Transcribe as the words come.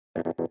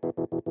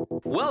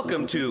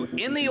Welcome to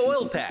In the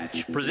Oil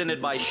Patch,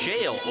 presented by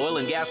Shale Oil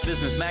and Gas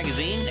Business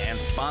Magazine and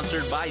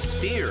sponsored by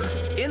Steer.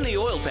 In the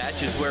Oil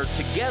Patch is where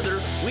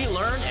together we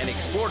learn and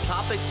explore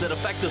topics that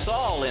affect us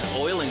all in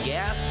oil and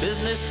gas,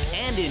 business,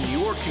 and in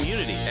your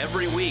community.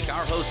 Every week,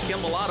 our host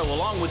Kim Bellotto,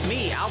 along with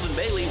me, Alvin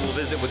Bailey, will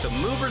visit with the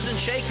movers and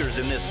shakers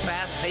in this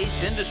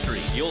fast-paced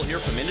industry. You'll hear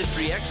from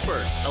industry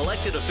experts,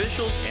 elected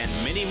officials, and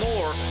many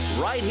more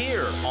right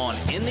here on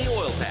In the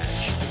Oil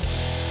Patch.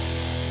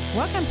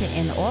 Welcome to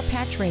In the Oil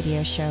Patch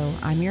Radio Show.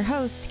 I'm your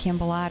host, Kim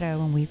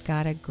Bellotto, and we've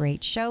got a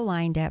great show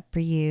lined up for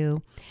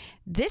you.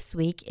 This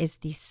week is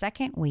the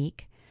second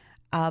week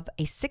of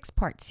a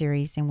 6-part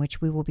series in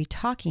which we will be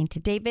talking to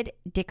David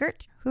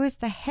Dickert, who is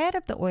the head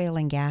of the oil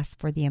and gas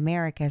for the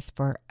Americas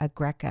for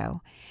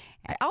Aggreko.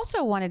 I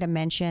also wanted to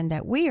mention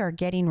that we are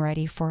getting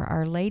ready for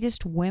our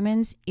latest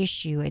women's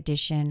issue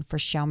edition for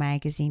Shale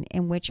Magazine,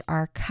 in which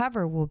our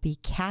cover will be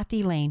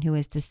Kathy Lane, who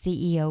is the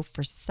CEO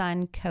for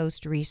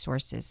Suncoast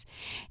Resources.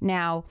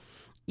 Now,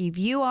 if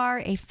you are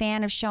a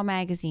fan of Shale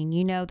Magazine,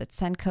 you know that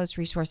Suncoast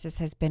Resources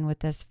has been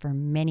with us for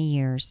many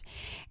years.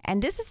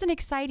 And this is an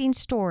exciting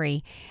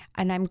story,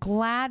 and I'm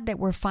glad that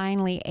we're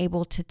finally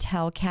able to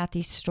tell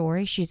Kathy's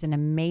story. She's an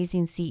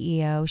amazing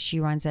CEO. She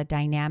runs a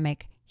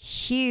dynamic,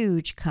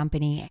 huge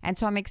company. And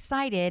so I'm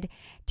excited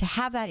to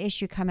have that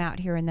issue come out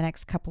here in the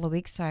next couple of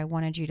weeks. So I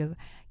wanted you to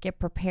get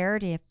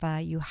prepared. If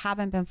you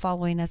haven't been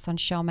following us on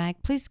Shale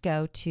Mag, please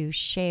go to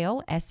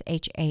Shale,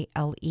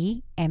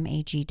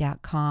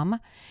 SHALEMAG.com,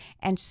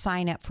 and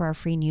sign up for our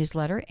free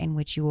newsletter, in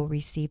which you will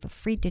receive a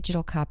free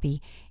digital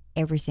copy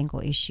every single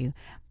issue.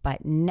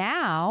 But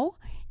now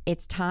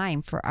it's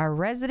time for our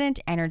resident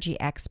energy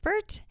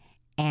expert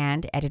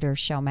and editor of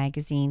Shale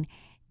Magazine,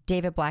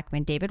 David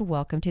Blackman. David,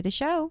 welcome to the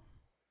show.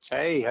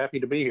 Hey,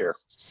 happy to be here.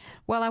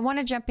 Well, I want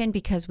to jump in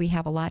because we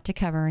have a lot to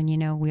cover,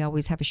 and we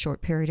always have a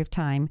short period of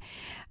time.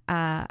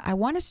 I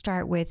want to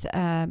start with,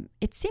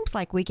 it seems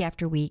like week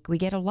after week, we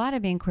get a lot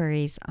of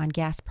inquiries on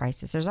gas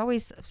prices. There's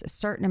always a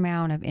certain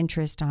amount of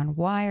interest on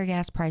why are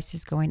gas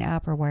prices going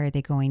up or why are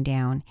they going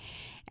down.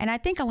 And I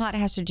think a lot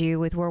has to do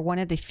with we're one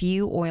of the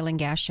few oil and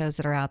gas shows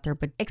that are out there,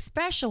 but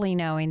especially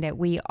knowing that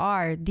we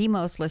are the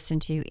most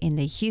listened to in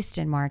the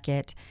Houston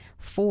market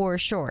for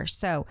sure.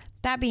 So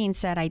that being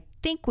said, I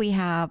think we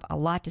have a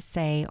lot to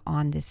say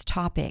on this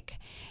topic.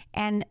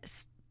 And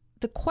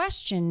the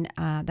question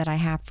that I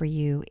have for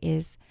you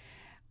is,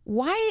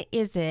 why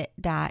is it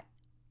that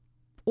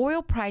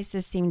oil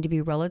prices seem to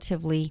be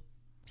relatively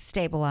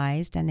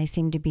stabilized and they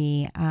seem to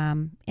be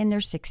in their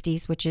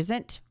 60s, which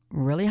isn't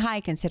really high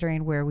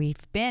considering where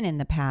we've been in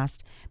the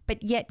past,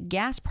 but yet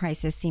gas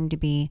prices seem to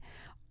be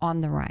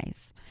on the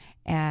rise?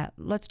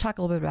 Let's talk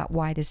a little bit about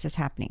why this is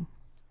happening.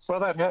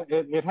 Well,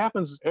 it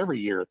happens every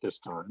year at this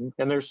time,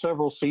 and there's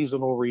several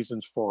seasonal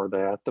reasons for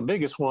that. The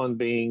biggest one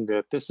being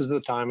that this is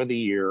the time of the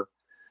year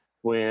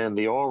when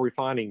the oil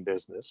refining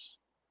business,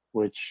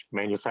 which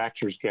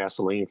manufactures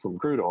gasoline from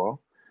crude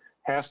oil,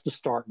 has to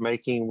start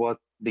making what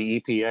the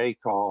EPA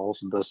calls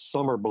the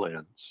summer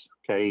blends.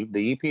 Okay,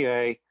 the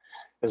EPA,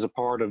 as a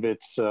part of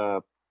its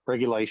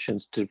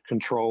regulations to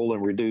control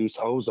and reduce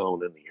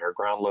ozone in the air,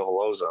 ground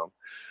level ozone,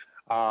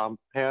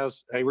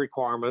 has a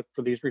requirement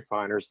for these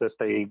refiners that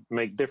they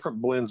make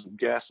different blends of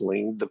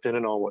gasoline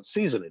depending on what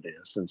season it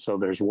is. And so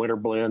there's winter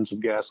blends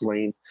of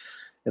gasoline,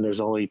 and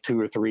there's only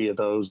 2 or 3 of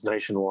those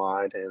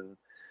nationwide. And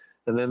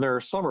then there are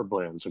summer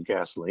blends of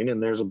gasoline,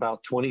 and there's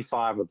about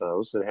 25 of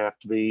those that have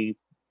to be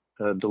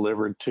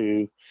delivered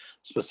to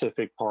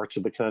specific parts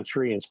of the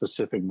country in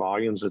specific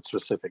volumes at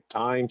specific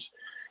times.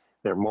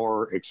 They're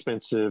more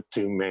expensive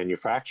to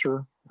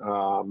manufacture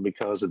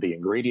because of the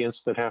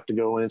ingredients that have to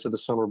go into the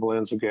summer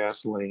blends of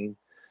gasoline.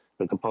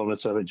 The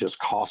components of it just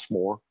cost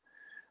more.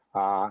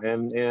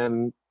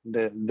 And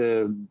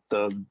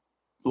the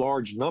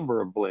large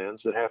number of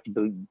blends that have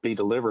to be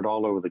delivered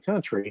all over the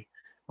country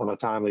on a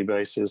timely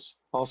basis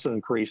also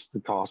increase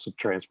the cost of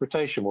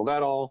transportation. Well,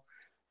 that all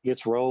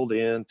gets rolled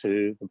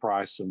into the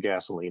price of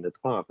gasoline at the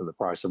pump and the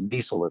price of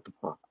diesel at the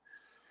pump.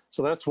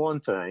 So that's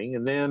one thing.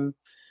 And then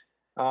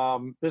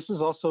this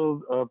is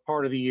also a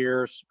part of the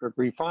year.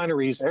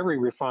 Refineries, every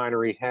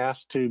refinery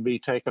has to be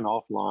taken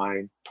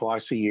offline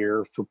twice a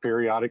year for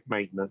periodic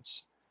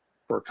maintenance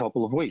for a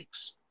couple of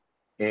weeks.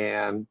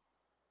 And,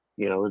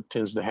 it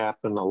tends to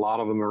happen. A lot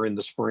of them are in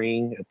the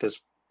spring at this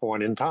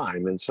point in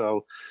time. And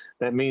so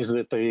that means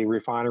that the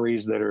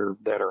refineries that are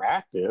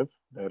active,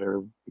 that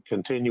are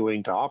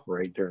continuing to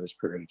operate during this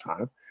period of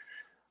time,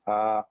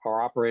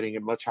 are operating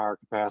at much higher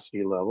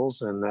capacity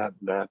levels. And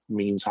that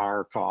means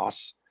higher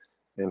costs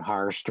and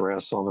higher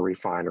stress on the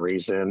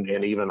refineries and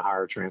even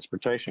higher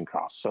transportation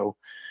costs. So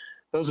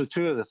those are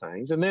 2 of the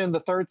things. And then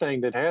the third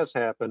thing that has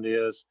happened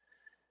is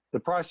the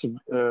price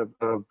of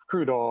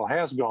crude oil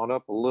has gone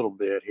up a little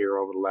bit here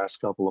over the last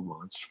couple of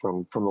months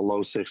from the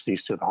low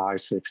 60s to the high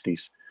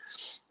 60s.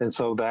 And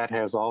so that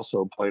has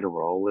also played a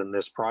role in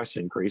this price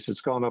increase.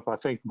 It's gone up, I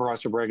think the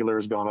price of regular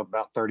has gone up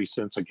about 30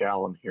 cents a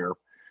gallon here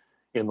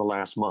in the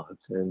last month.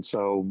 And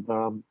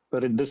so,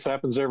 this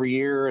happens every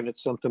year, and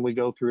it's something we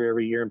go through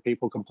every year and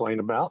people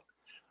complain about.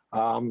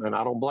 And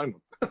I don't blame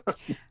them.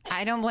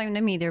 I don't blame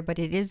them either, but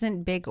it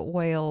isn't big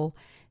oil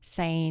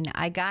saying,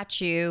 I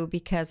got you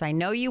because I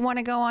know you want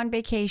to go on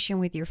vacation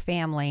with your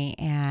family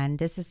and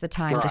this is the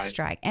time to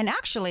strike. And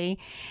actually,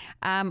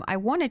 I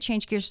want to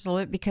change gears just a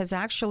little bit because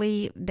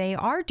actually they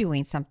are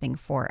doing something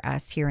for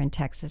us here in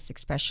Texas,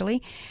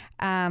 especially.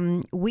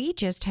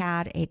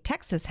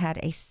 Texas had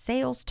a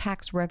sales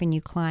tax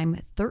revenue climb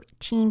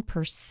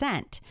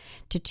 13%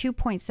 to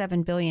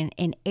 $2.7 billion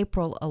in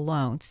April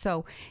alone.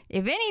 So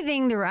if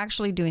anything, they're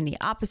actually doing the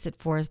opposite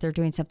for us. They're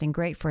doing something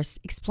great for us.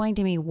 Explain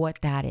to me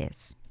what that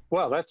is.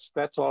 Well,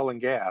 that's oil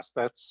and gas.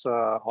 That's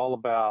all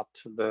about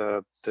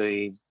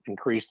the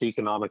increased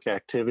economic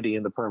activity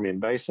in the Permian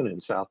Basin, in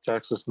South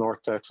Texas,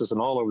 North Texas, and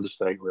all over the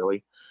state,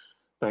 really,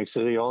 thanks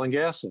to the oil and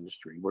gas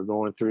industry. We're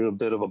going through a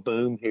bit of a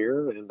boom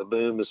here, and the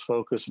boom is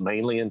focused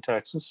mainly in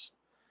Texas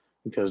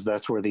because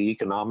that's where the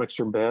economics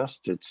are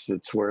best.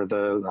 It's where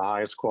the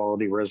highest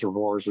quality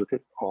reservoirs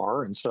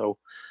are, and so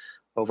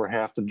over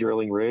half the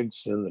drilling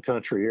rigs in the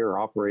country are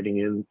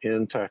operating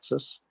in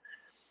Texas.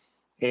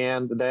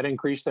 And that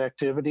increased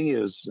activity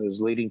is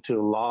leading to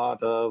a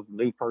lot of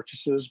new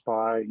purchases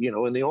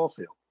in the oil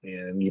field.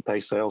 And you pay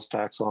sales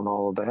tax on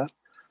all of that.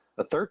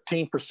 A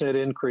 13%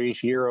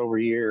 increase year over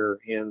year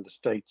in the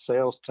state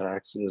sales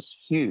tax is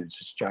huge.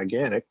 It's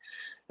gigantic.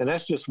 And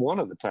that's just one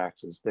of the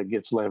taxes that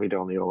gets levied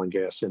on the oil and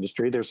gas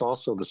industry. There's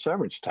also the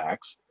severance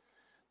tax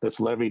that's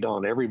levied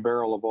on every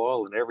barrel of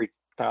oil and every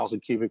 1,000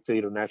 cubic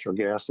feet of natural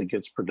gas that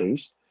gets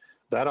produced.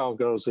 That all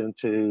goes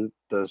into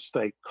the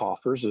state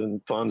coffers and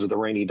funds the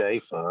rainy day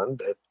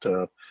fund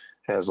that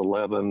has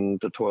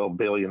 $11 to $12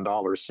 billion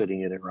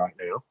sitting in it right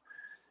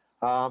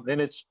now.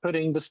 And it's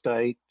putting the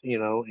state,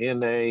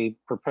 in a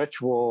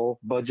perpetual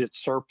budget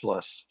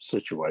surplus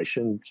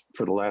situation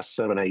for the last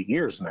 7-8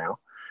 years now,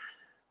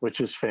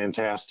 which is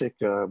fantastic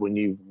when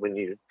you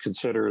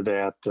consider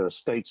that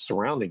states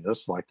surrounding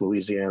us, like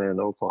Louisiana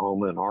and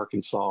Oklahoma and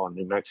Arkansas and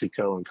New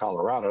Mexico and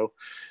Colorado,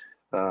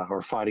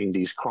 are fighting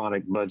these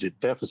chronic budget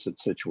deficit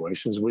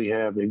situations. We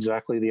have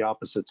exactly the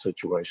opposite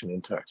situation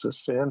in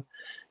Texas. And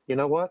you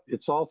know what?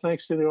 It's all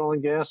thanks to the oil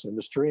and gas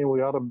industry, and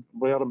we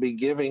ought to be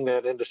giving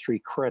that industry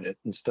credit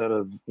instead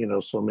of,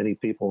 so many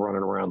people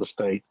running around the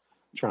state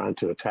trying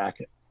to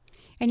attack it.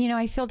 And,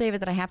 I feel,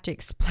 David, that I have to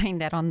explain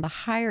that on the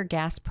higher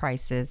gas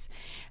prices,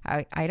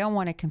 I don't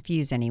want to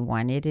confuse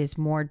anyone. It is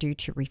more due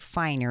to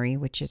refinery,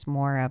 which is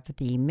more of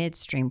the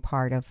midstream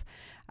part of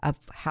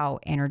how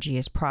energy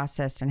is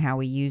processed and how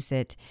we use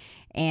it.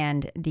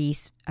 And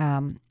these,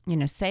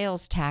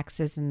 sales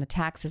taxes and the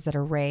taxes that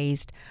are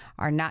raised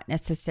are not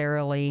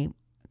necessarily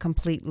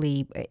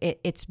completely,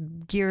 it's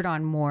geared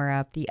on more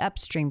of the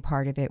upstream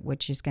part of it,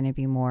 which is going to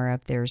be more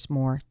of there's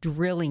more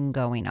drilling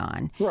going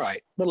on.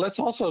 Right. But let's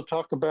also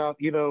talk about,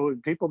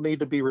 people need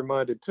to be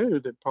reminded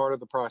too that part of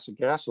the price of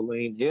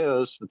gasoline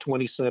is the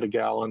 20 cent a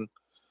gallon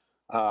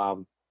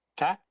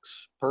tax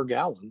per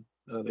gallon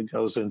that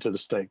goes into the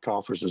state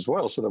coffers as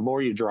well. So the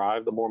more you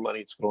drive, the more money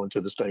it's going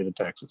to the state of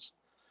Texas.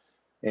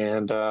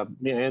 And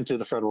to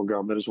the federal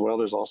government as well.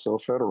 There's also a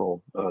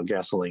federal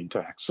gasoline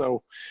tax.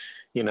 So,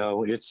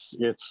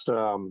 there's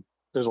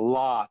a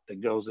lot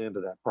that goes into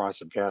that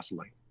price of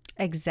gasoline.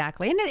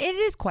 Exactly. And it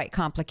is quite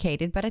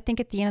complicated, but I think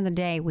at the end of the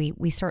day,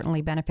 we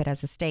certainly benefit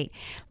as a state.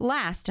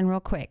 Last and real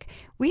quick,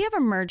 we have a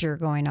merger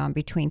going on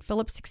between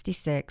Phillips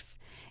 66,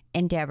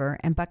 Endeavor,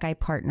 and Buckeye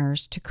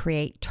Partners to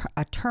create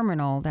a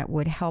terminal that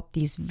would help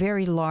these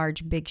very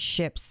large, big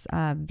ships,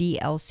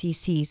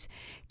 VLCCs,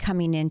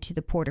 coming into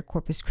the Port of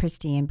Corpus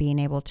Christi and being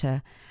able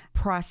to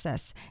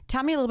process.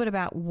 Tell me a little bit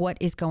about what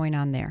is going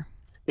on there.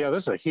 Yeah,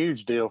 this is a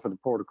huge deal for the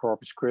Port of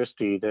Corpus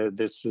Christi.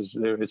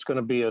 It's going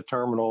to be a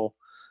terminal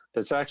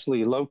that's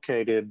actually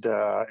located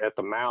at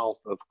the mouth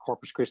of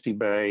Corpus Christi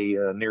Bay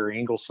near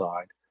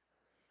Ingleside.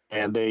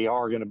 And they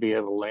are going to be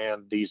able to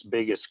land these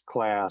biggest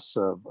class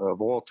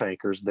of oil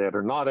tankers that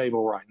are not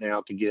able right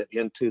now to get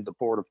into the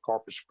Port of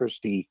Corpus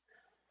Christi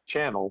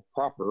channel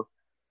proper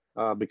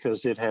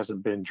because it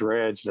hasn't been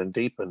dredged and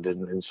deepened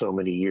in so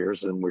many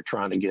years. And we're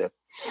trying to get,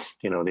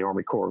 the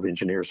Army Corps of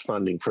Engineers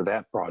funding for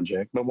that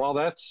project. But while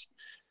that's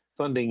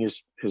funding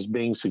is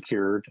being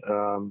secured,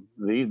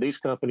 these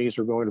companies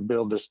are going to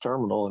build this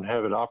terminal and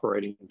have it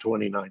operating in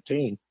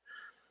 2019.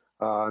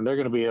 And they're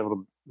going to be able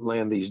to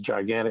land these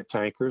gigantic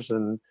tankers.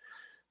 And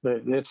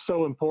it's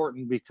so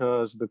important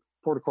because the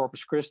Port of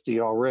Corpus Christi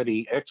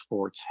already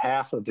exports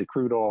half of the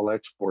crude oil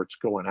exports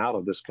going out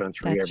of this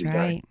country every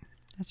day.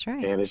 That's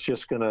right. And it's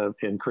just going to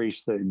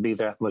be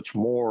that much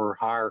more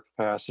higher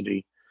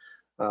capacity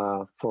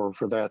for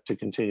that to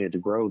continue to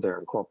grow there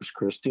in Corpus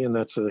Christi. And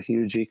that's a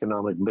huge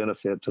economic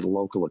benefit to the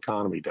local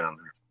economy down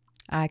there.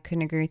 I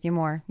couldn't agree with you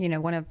more.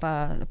 One of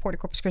the Port of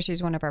Corpus Christi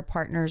is one of our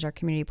partners, our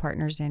community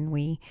partners, and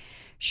we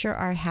sure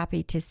are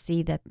happy to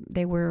see that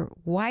they were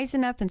wise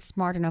enough and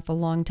smart enough a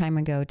long time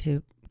ago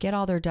to get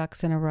all their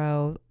ducks in a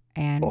row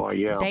And Oh,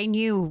 yeah. they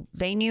knew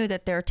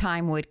that their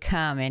time would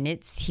come, and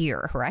it's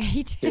here,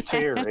 right? It's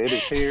here. It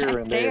is here,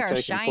 and They they're are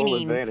taking full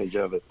shining. advantage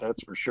of it.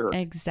 That's for sure.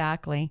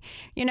 Exactly.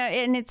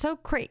 And it's so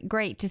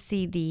great to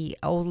see the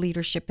old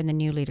leadership and the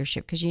new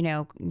leadership, because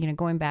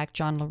going back,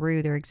 John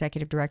LaRue, their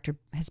executive director,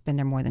 has been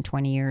there more than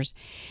 20 years,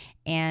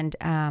 and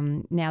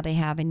now they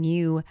have a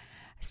new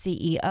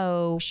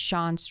CEO,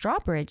 Sean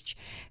Strawbridge,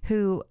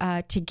 who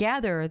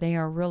together they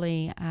are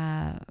really,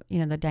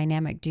 the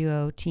dynamic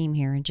duo team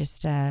here, and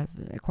just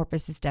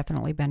Corpus is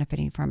definitely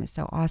benefiting from it.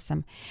 So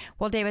awesome.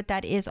 Well, David,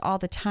 that is all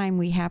the time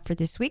we have for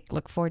this week.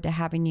 Look forward to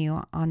having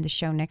you on the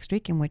show next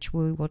week, in which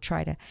we will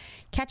try to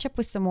catch up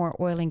with some more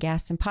oil and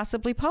gas and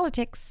possibly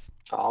politics.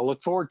 I'll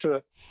look forward to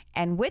it.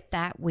 And with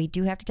that, we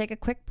do have to take a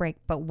quick break.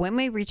 But when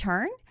we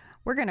return,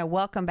 we're going to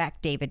welcome back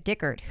David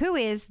Dickert, who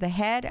is the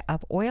head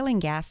of oil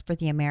and gas for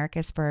the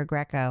Americas for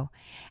Aggreko,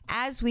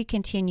 as we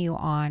continue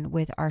on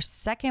with our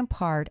second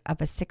part of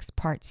a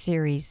 6-part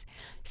series.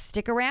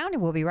 Stick around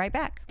and we'll be right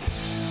back.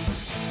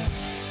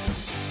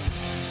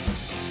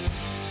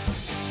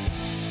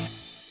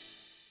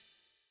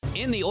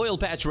 In the Oil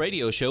Patch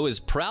Radio Show is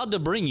proud to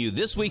bring you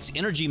this week's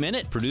Energy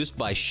Minute, produced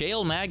by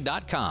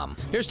ShaleMag.com.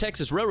 Here's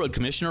Texas Railroad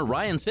Commissioner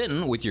Ryan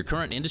Sitton with your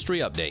current industry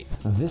update.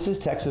 This is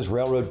Texas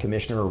Railroad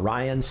Commissioner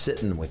Ryan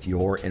Sitton with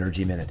your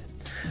Energy Minute.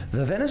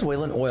 The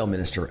Venezuelan oil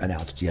minister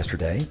announced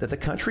yesterday that the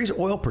country's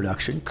oil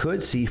production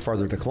could see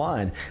further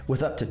decline,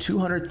 with up to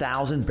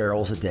 200,000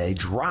 barrels a day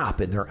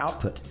drop in their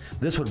output.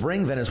 This would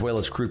bring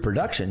Venezuela's crude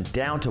production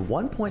down to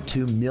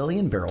 1.2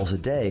 million barrels a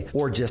day,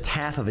 or just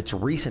half of its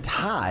recent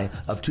high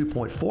of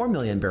 2.4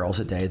 million barrels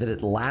a day that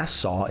it last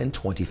saw in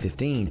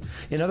 2015.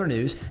 In other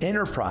news,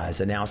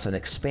 Enterprise announced an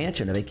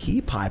expansion of a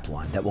key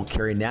pipeline that will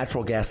carry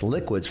natural gas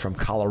liquids from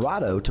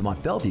Colorado to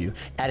Mont Belvieu,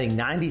 adding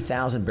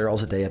 90,000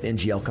 barrels a day of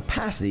NGL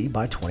capacity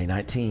by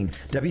 2019.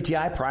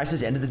 WTI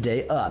prices ended the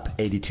day up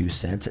 82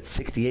 cents at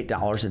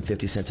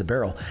 $68.50 a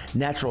barrel.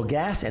 Natural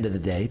gas ended the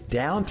day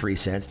down 3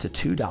 cents to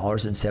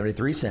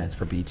 $2.73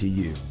 per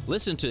BTU.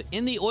 Listen to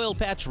In the Oil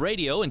Patch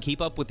Radio and keep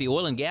up with the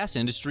oil and gas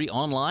industry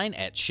online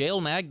at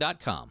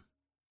shalemag.com.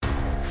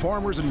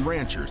 Farmers and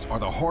ranchers are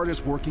the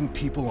hardest working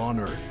people on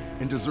earth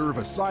and deserve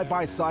a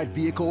side-by-side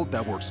vehicle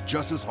that works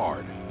just as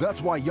hard.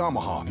 That's why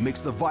Yamaha makes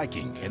the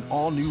Viking an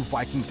all-new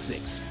Viking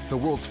 6, the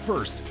world's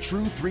first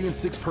true 3- and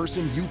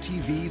 6-person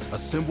UTVs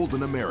assembled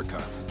in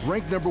America.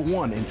 Ranked number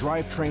 1 in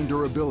drivetrain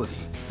durability,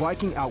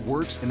 Viking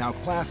outworks and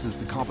outclasses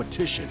the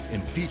competition in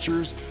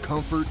features,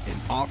 comfort,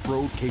 and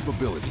off-road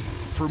capability.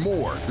 For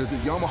more, visit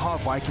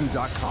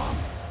YamahaViking.com.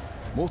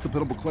 Most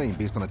dependable claim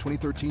based on a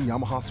 2013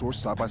 Yamaha Source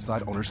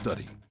side-by-side owner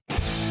study.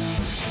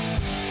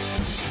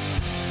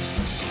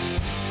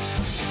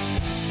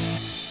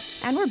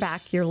 And we're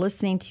back. You're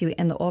listening to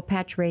In the Oil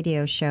Patch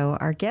Radio Show.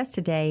 Our guest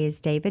today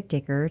is David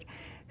Dickert,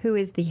 who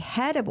is the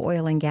head of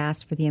oil and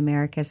gas for the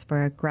Americas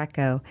for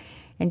Aggreko.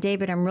 And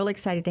David, I'm really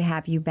excited to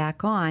have you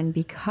back on,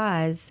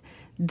 because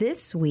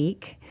this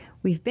week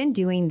we've been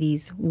doing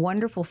these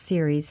wonderful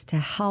series to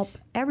help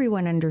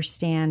everyone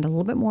understand a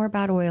little bit more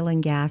about oil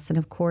and gas, and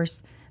of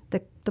course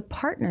the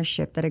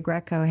partnership that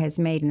Aggreko has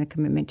made in the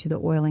commitment to the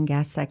oil and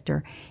gas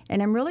sector.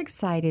 And I'm really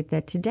excited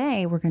that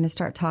today we're going to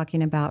start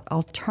talking about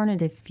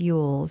alternative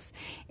fuels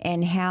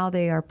and how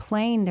they are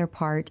playing their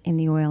part in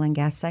the oil and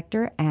gas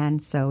sector,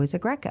 and so is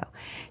Aggreko.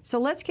 So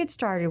let's get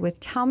started with,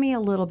 tell me a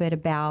little bit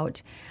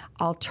about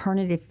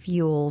alternative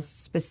fuels,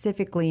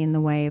 specifically in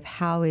the way of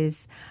how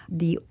is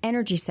the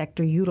energy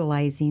sector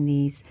utilizing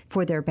these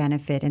for their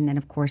benefit, and then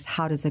of course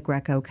how does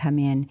Aggreko come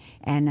in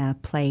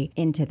and play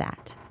into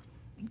that?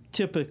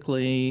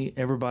 Typically,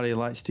 everybody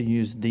likes to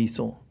use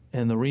diesel,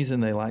 and the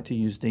reason they like to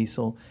use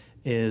diesel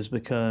is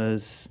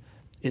because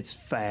it's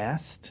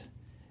fast,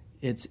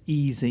 it's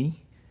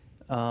easy,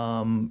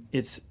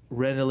 it's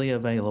readily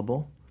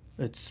available,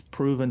 it's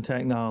proven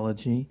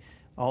technology,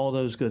 all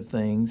those good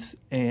things.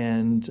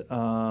 And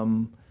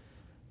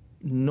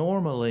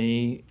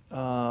normally,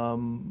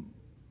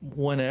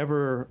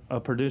 whenever a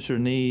producer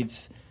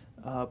needs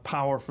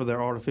power for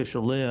their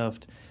artificial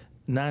lift,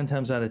 9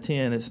 times out of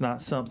 10, it's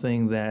not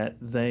something that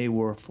they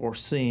were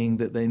foreseeing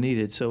that they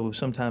needed. So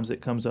sometimes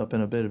it comes up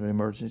in a bit of an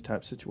emergency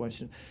type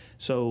situation.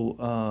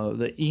 So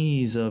the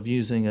ease of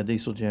using a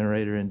diesel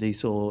generator in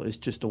diesel is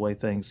just the way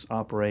things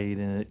operate,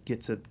 and it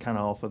gets it kind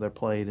of off of their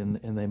plate,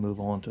 and they move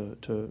on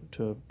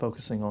to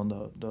focusing on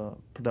the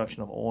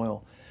production of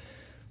oil.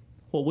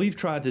 What we've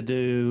tried to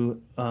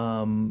do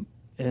and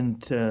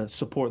to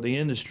support the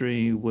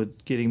industry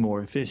with getting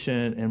more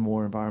efficient and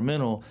more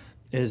environmental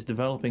is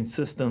developing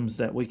systems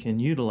that we can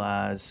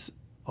utilize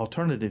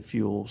alternative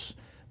fuels,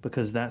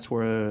 because that's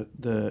where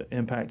the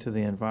impact to the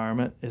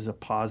environment is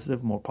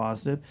more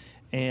positive,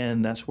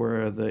 and that's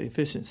where the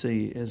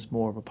efficiency is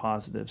more of a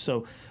positive.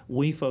 So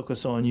we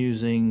focus on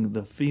using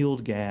the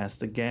field gas,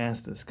 the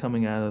gas that's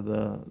coming out of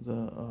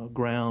the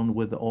ground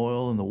with the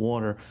oil and the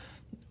water.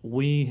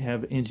 We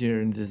have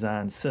engineered and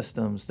designed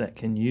systems that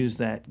can use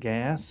that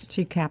gas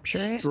to capture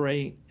it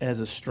straight as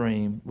a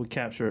stream. We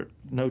capture it,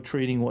 no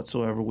treating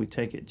whatsoever. We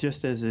take it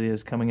just as it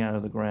is coming out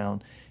of the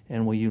ground,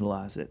 and we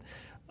utilize it.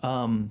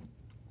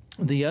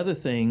 The other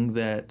thing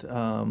that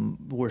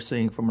we're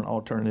seeing from an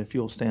alternative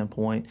fuel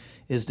standpoint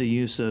is the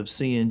use of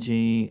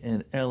CNG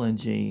and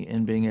LNG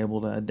and being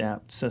able to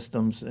adapt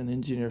systems and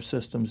engineer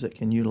systems that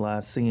can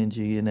utilize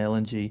CNG and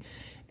LNG.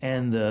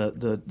 And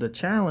the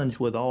challenge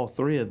with all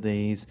three of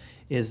these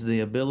is the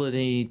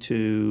ability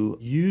to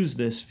use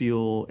this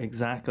fuel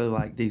exactly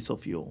like diesel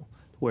fuel,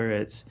 where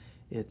it's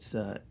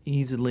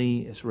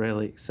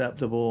readily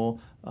acceptable,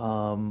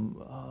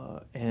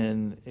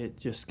 and it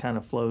just kind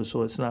of flows,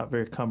 so it's not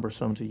very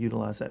cumbersome to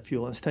utilize that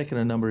fuel. It's taken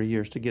a number of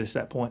years to get us to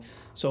that point.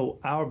 So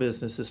our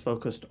business is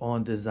focused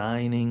on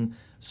designing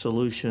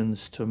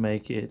solutions to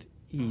make it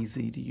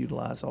easy to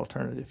utilize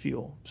alternative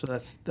fuel. So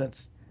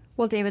that's.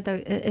 Well, David,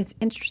 though, it's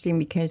interesting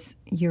because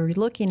you're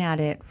looking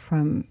at it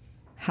from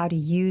how to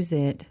use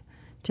it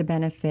to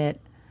benefit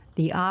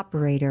the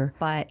operator,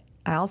 but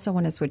I also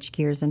want to switch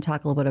gears and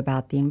talk a little bit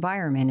about the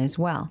environment as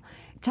well.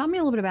 Tell me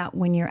a little bit about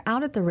when you're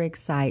out at the rig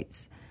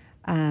sites,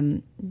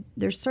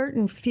 there's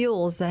certain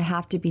fuels that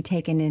have to be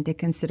taken into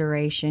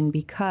consideration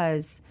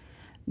because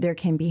there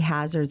can be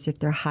hazards if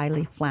they're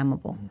highly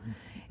flammable.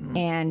 Mm-hmm.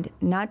 And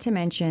not to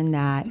mention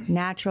that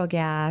natural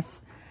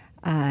gas,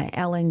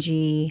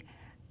 LNG,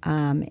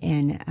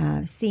 and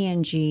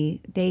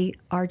CNG, they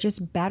are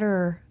just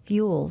better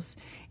fuels.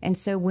 And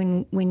so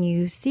when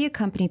you see a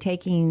company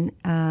taking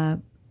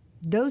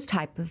those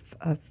type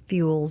of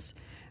fuels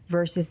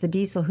versus the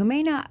diesel, who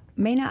may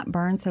not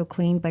burn so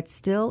clean, but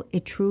still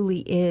it truly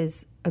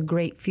is a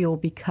great fuel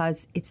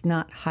because it's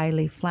not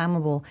highly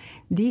flammable.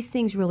 These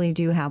things really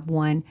do have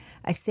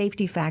a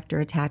safety factor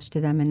attached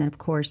to them, and then of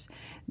course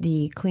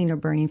the cleaner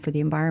burning for the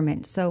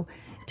environment. So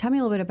tell me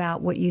a little bit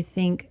about what you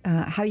think,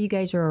 how you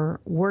guys are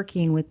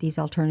working with these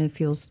alternative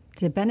fuels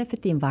to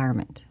benefit the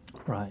environment.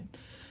 Right.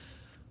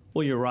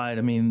 Well, you're right.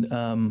 I mean,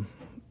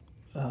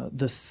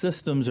 the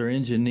systems are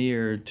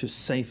engineered to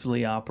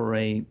safely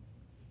operate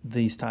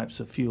these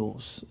types of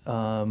fuels,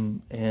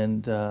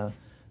 and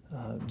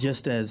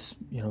just as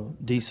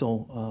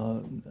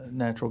diesel,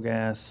 natural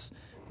gas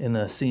in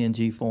a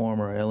CNG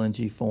form or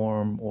LNG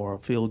form or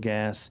field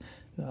gas,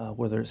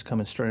 whether it's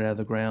coming straight out of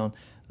the ground,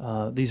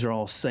 these are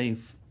all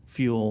safe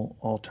fuel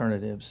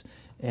alternatives,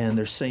 and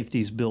there's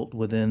safeties built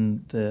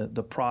within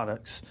the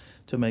products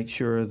to make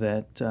sure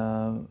that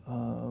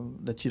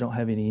that you don't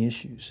have any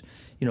issues.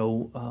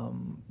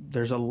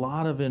 There's a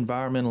lot of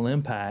environmental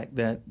impact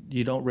that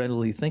you don't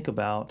readily think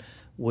about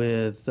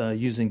with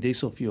using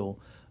diesel fuel.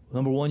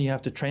 Number one, you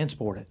have to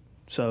transport it.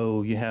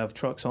 So you have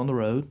trucks on the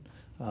road.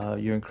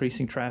 You're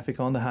increasing traffic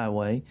on the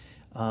highway.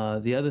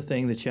 The other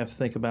thing that you have to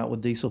think about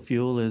with diesel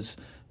fuel is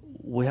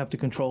we have to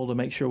control to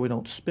make sure we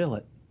don't spill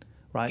it,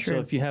 right? True. So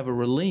if you have a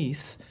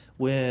release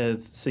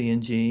with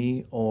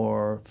CNG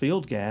or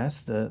field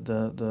gas,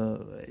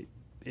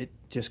 it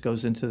just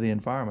goes into the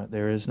environment.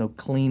 There is no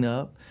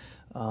cleanup,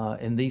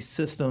 and these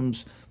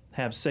systems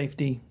have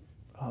safety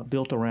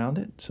built around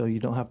it, so you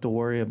don't have to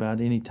worry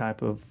about any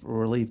type of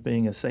relief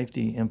being a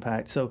safety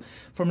impact. So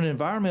from an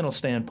environmental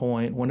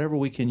standpoint, whenever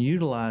we can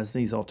utilize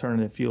these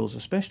alternative fuels,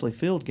 especially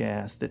field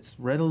gas that's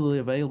readily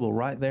available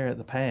right there at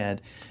the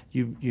pad,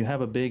 you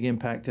have a big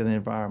impact to the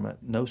environment.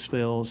 No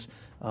spills,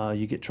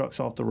 you get trucks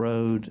off the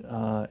road,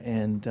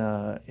 and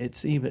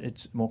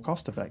it's more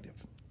cost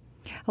effective.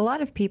 A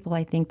lot of people,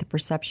 I think the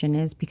perception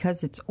is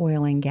because it's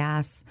oil and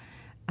gas,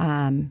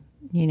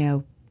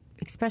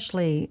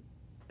 especially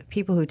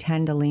people who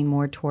tend to lean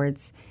more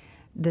towards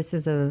this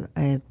is a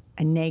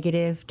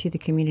negative to the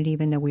community,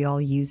 even though we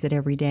all use it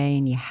every day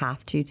and you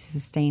have to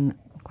sustain,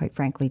 quite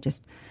frankly,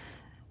 just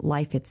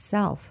life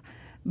itself.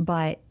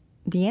 But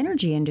the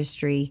energy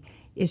industry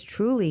is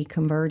truly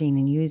converting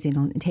and using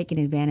and taking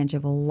advantage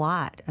of a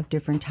lot of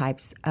different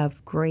types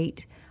of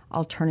great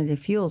alternative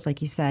fuels,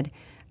 like you said,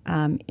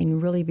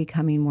 in really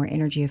becoming more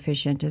energy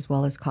efficient as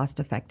well as cost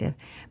effective.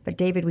 But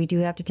David, we do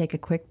have to take a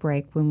quick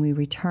break. When we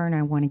return,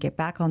 I want to get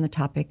back on the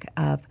topic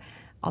of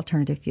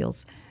alternative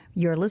fuels.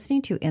 You're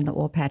listening to In the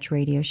Oil Patch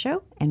Radio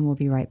Show, and we'll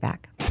be right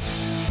back.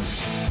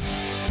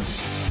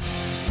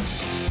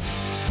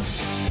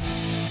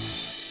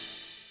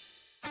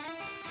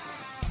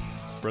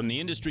 From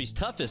the industry's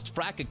toughest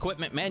frac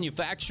equipment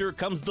manufacturer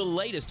comes the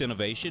latest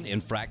innovation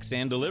in frac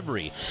sand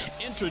delivery.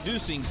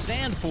 Introducing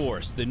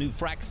SandForce, the new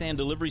frac sand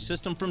delivery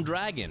system from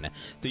Dragon.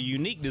 The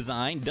unique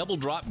design,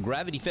 double-drop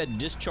gravity-fed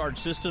discharge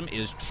system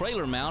is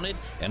trailer-mounted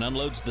and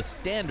unloads the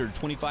standard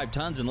 25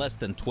 tons in less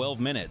than 12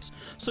 minutes.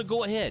 So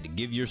go ahead,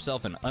 give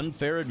yourself an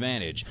unfair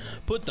advantage.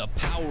 Put the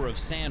power of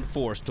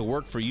SandForce to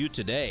work for you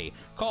today.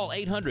 Call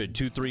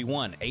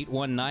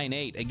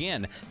 800-231-8198.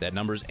 Again, that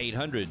number is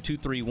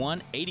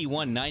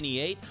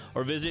 800-231-8198.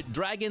 Or visit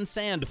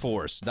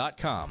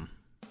dragonsandforce.com.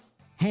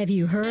 Have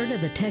you heard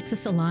of the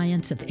Texas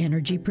Alliance of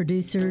Energy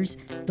Producers,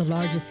 the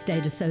largest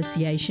state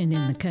association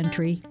in the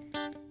country?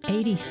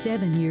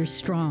 87 years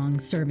strong,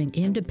 serving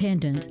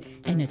independents,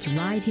 and it's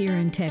right here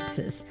in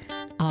Texas.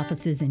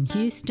 Offices in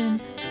Houston,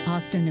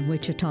 Austin, and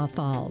Wichita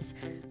Falls.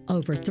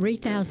 Over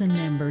 3,000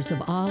 members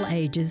of all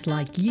ages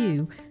like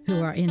you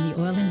who are in the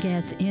oil and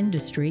gas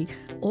industry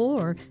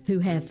or who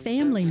have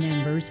family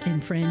members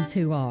and friends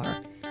who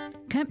are.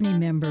 Company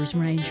members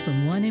range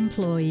from one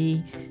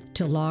employee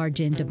to large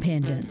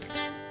independents.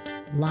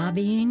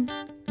 Lobbying,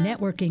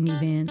 networking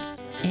events,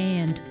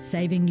 and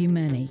saving you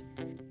money.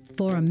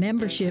 For a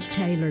membership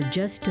tailored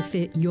just to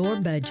fit your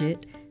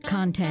budget,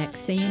 contact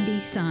Sandy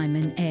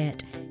Simon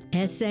at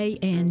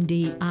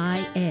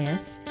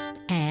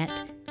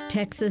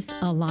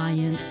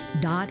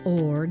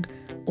sandis@texasalliance.org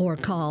or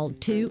call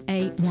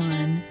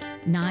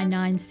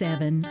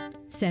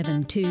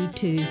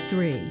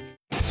 281-997-7223.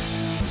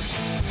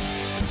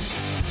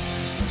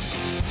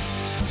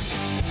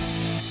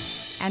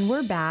 And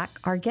we're back.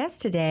 Our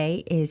guest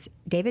today is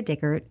David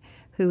Dickert,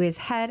 who is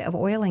head of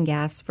oil and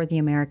gas for the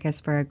Americas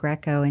for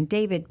Aggreko. And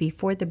David,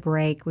 before the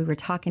break, we were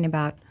talking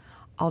about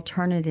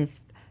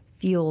alternative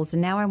fuels.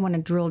 And now I want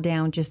to drill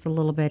down just a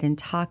little bit and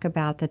talk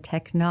about the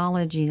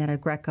technology that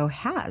Aggreko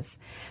has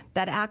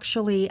that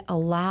actually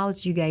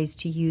allows you guys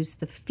to use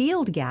the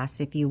field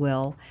gas, if you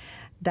will,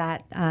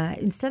 that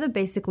instead of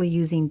basically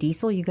using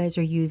diesel, you guys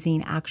are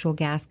using actual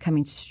gas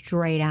coming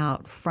straight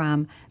out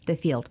from the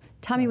field.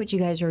 Tell me what you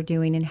guys are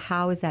doing and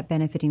how is that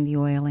benefiting the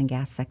oil and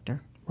gas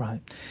sector?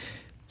 Right.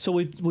 So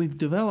we've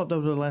developed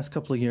over the last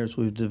couple of years,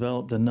 we've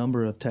developed a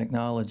number of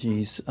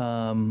technologies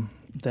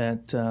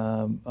that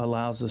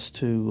allows us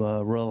to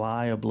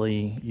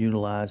reliably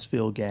utilize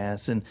field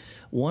gas. And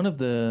one of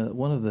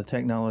the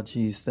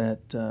technologies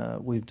that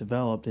we've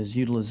developed is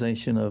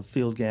utilization of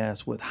field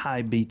gas with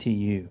high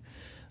BTU.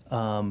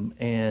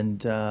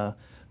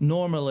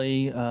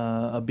 Normally,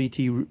 a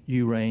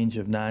BTU range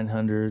of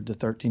 900 to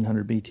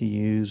 1,300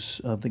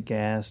 BTUs of the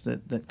gas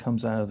that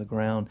comes out of the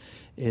ground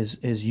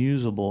is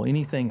usable.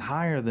 Anything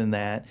higher than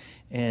that,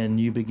 and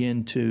you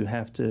begin to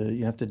have to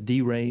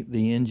derate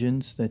the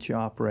engines that you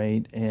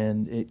operate,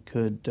 and it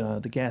could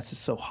the gas is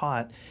so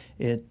hot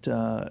it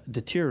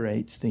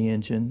deteriorates the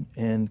engine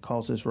and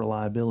causes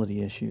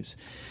reliability issues.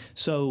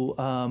 So.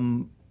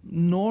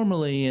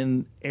 Normally,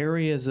 in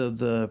areas of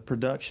the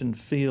production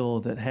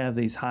field that have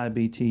these high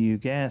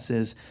BTU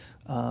gases,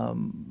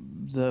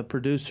 the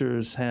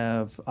producers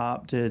have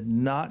opted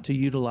not to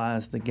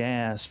utilize the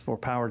gas for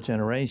power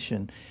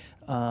generation,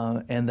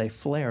 and they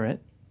flare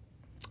it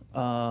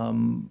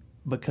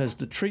because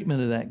the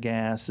treatment of that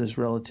gas is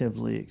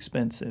relatively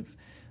expensive.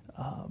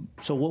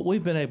 So what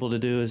we've been able to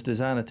do is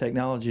design a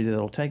technology that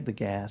will take the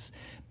gas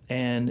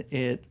and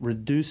it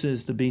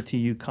reduces the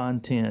BTU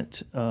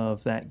content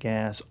of that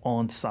gas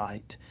on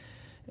site.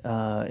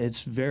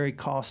 It's very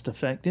cost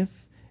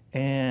effective,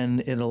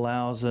 and it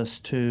allows us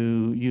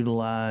to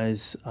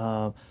utilize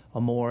a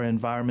more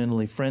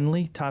environmentally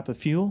friendly type of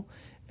fuel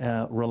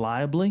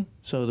reliably,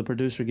 so the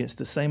producer gets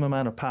the same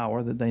amount of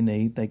power that they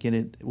need. They get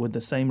it with the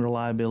same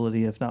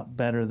reliability, if not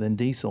better than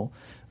diesel,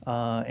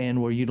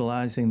 and we're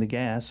utilizing the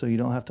gas so you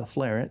don't have to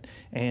flare it,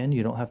 and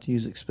you don't have to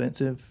use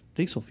expensive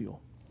diesel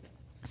fuel.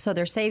 So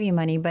they're saving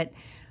money,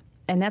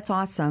 and that's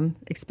awesome,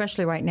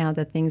 especially right now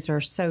that things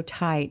are so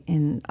tight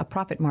in a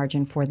profit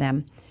margin for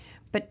them.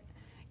 But,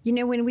 you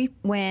know,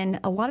 when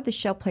a lot of the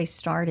shale plays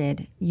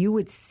started, you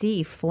would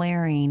see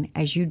flaring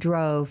as you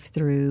drove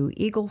through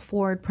Eagle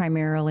Ford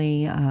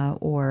primarily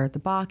or the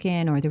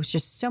Bakken, or there was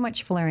just so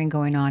much flaring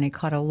going on. It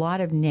caught a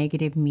lot of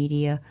negative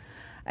media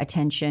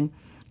attention,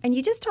 and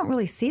you just don't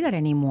really see that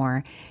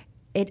anymore.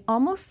 It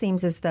almost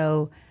seems as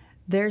though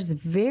there's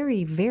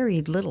very,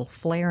 very little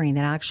flaring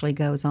that actually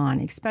goes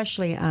on,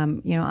 especially,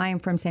 you know, I am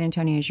from San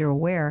Antonio, as you're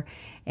aware,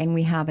 and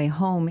we have a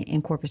home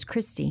in Corpus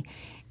Christi.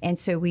 And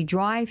so we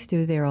drive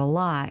through there a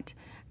lot.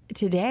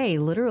 Today,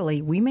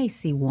 literally, we may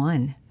see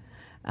one.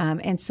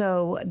 And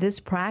so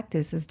this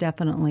practice has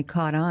definitely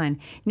caught on.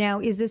 Now,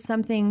 is this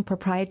something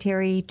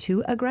proprietary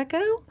to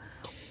Aggreko?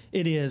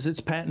 It is.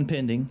 It's patent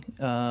pending.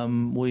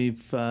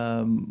 We've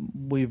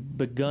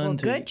begun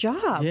to. Good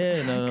job.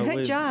 Yeah, no,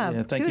 good job.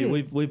 Yeah, thank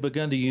Kudos. you. We've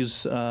begun to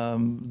use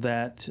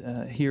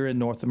that here in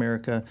North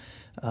America,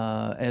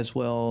 as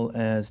well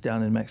as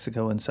down in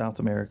Mexico and South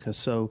America.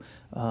 So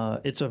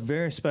it's a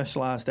very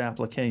specialized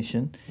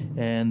application,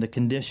 and the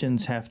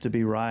conditions have to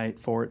be right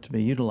for it to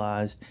be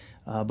utilized.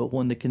 But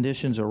when the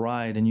conditions are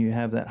right and you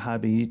have that high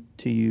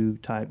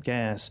BTU type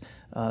gas,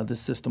 the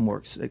system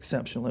works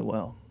exceptionally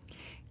well.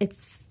 It's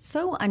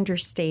so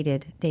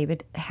understated,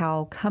 David,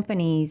 how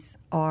companies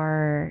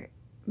are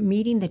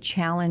meeting the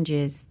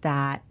challenges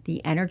that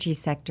the energy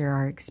sector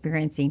are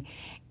experiencing.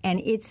 And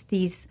it's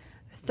these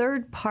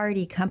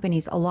third-party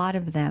companies, a lot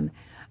of them.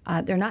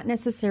 They're not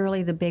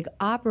necessarily the big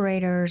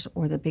operators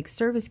or the big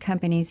service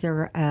companies.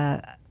 They're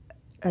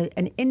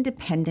an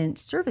independent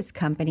service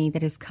company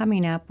that is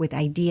coming up with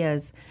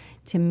ideas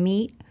to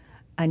meet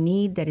a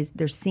need that is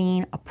they're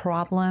seeing a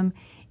problem.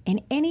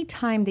 And any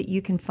time that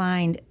you can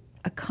find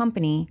a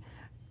company,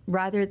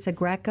 whether it's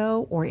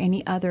Aggreko or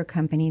any other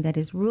company that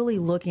is really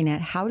looking at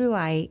how do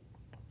I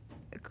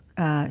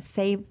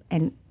save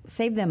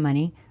them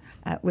money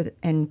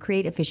and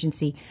create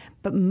efficiency,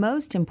 but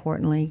most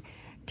importantly,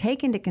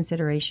 take into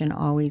consideration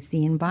always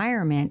the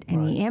environment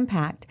and the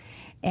impact.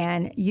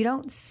 And you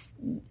don't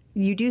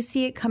you do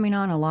see it coming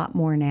on a lot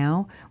more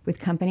now with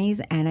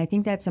companies, and I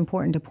think that's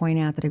important to point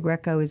out that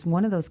Aggreko is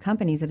one of those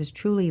companies that is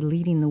truly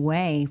leading the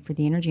way for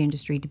the energy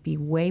industry to be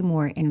way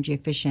more energy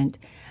efficient,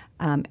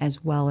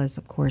 as well as,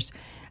 of course,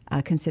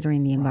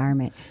 considering the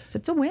environment. So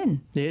it's a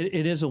win.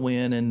 It is a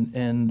win,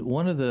 and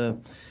one of the,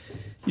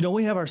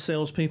 we have our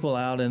salespeople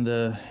out in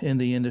the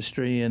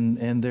industry,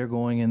 and they're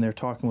going and they're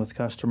talking with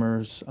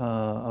customers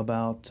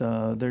about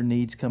their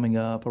needs coming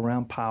up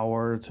around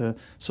power to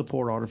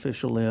support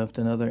artificial lift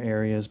and other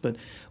areas. But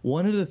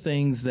one of the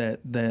things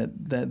that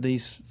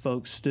these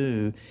folks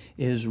do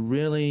is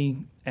really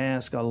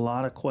ask a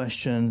lot of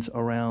questions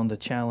around the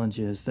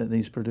challenges that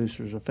these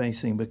producers are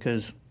facing,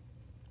 because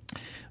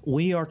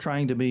we are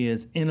trying to be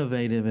as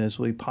innovative as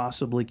we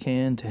possibly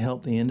can to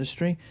help the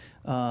industry,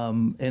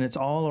 and it's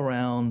all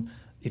around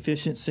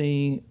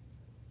efficiency,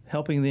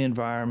 helping the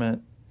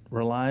environment,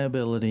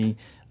 reliability,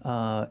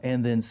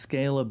 and then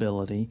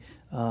scalability.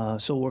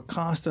 So we're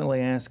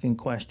constantly asking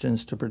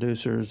questions to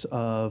producers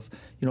of,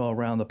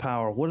 around the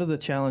power. What are the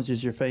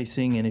challenges you're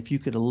facing? And if you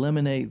could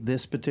eliminate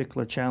this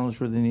particular challenge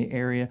within the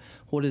area,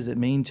 what does it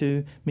mean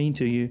to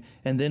you?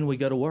 And then we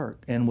go to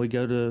work, and we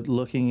go to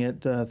looking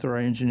at through our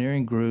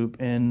engineering group,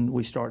 and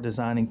we start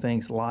designing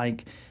things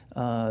like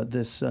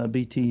this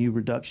BTU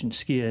reduction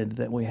skid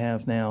that we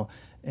have now.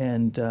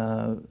 And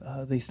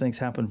these things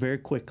happen very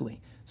quickly.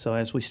 So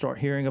as we start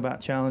hearing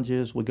about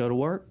challenges, we go to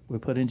work, we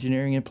put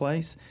engineering in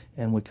place,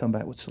 and we come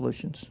back with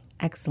solutions.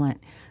 Excellent.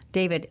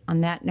 David,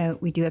 on that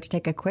note, we do have to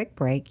take a quick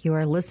break. You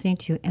are listening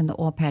to In the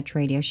Oil Patch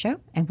Radio Show,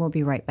 and we'll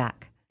be right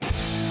back.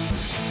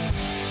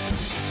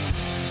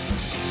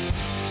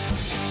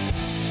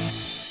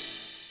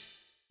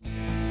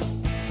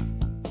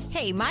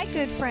 Hey, my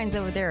good friends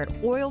over there at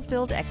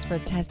Oilfield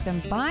Experts has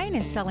been buying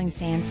and selling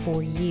sand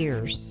for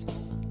years.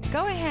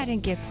 Go ahead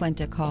and give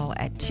Clint a call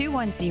at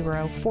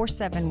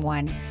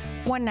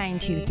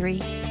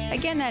 210-471-1923.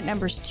 Again, that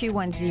number's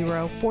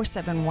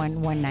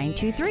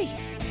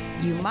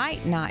 210-471-1923. You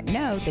might not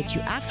know that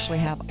you actually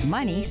have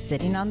money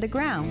sitting on the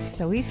ground.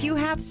 So if you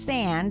have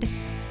sand,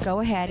 go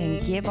ahead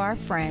and give our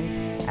friends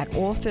at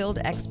Oilfield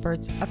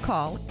Experts a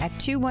call at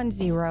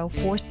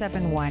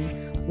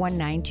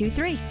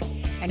 210-471-1923.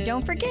 And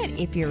don't forget,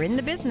 if you're in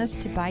the business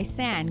to buy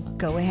sand,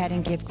 go ahead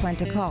and give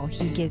Clint a call.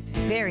 He gives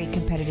very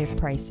competitive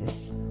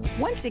prices.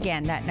 Once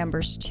again, that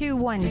number's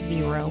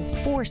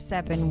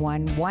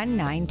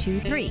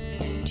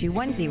 210-471-1923.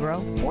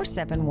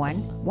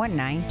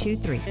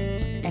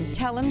 210-471-1923. And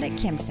tell him that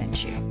Kim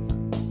sent you.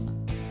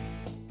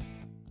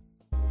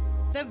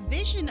 The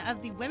vision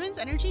of the Women's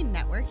Energy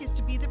Network is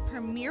to be the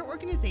premier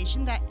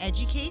organization that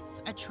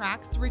educates,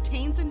 attracts,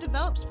 retains, and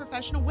develops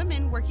professional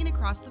women working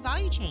across the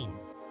value chain.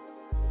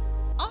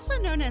 Also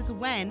known as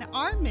WEN,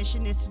 our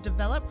mission is to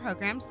develop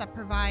programs that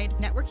provide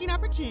networking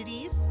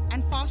opportunities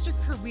and foster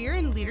career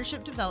and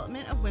leadership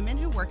development of women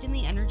who work in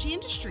the energy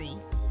industry.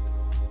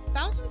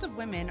 Thousands of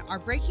women are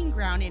breaking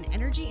ground in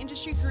energy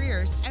industry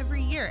careers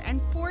every year,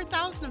 and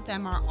 4,000 of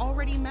them are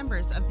already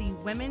members of the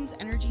Women's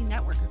Energy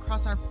Network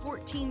across our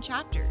 14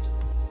 chapters.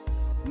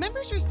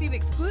 Members receive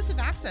exclusive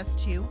access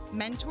to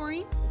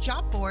mentoring,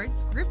 job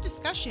boards, group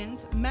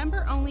discussions,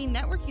 member-only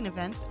networking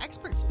events,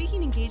 expert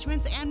speaking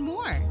engagements, and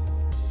more.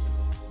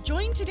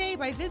 Join today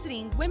by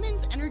visiting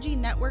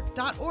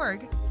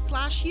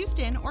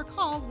womensenergynetwork.org/Houston or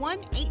call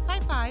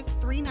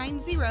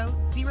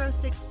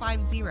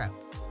 1-855-390-0650.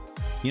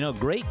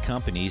 Great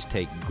companies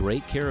take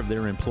great care of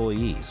their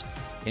employees.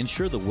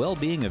 Ensure the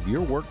well-being of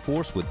your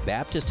workforce with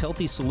Baptist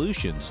Healthy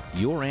Solutions,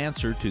 your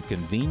answer to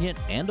convenient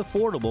and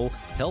affordable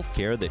health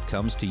care that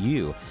comes to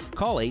you.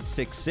 Call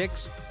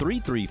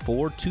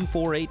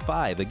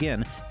 866-334-2485.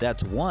 Again,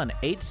 that's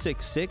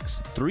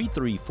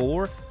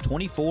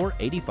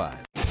 1-866-334-2485.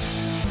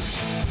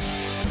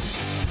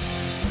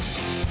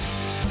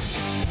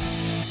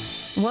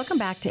 Welcome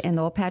back to In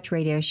the Oil Patch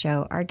Radio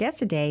Show. Our guest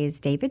today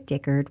is David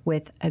Dickard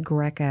with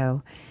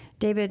Aggreko.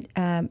 David,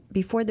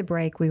 before the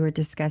break, we were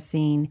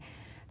discussing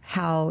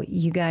how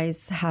you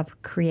guys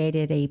have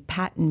created a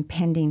patent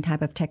pending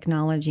type of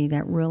technology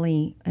that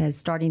really is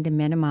starting to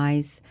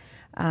minimize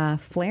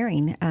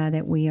flaring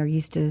that we are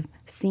used to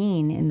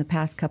seeing in the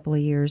past couple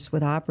of years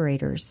with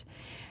operators.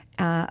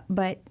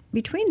 But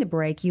between the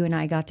break, you and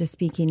I got to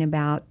speaking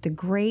about the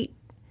great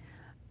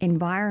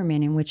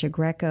environment in which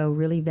Aggreko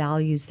really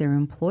values their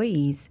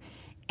employees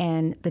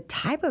and the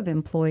type of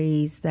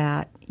employees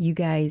that you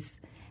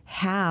guys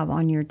have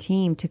on your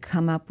team to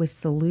come up with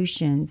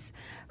solutions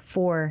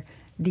for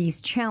these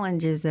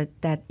challenges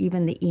that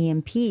even the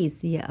E&Ps,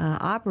 the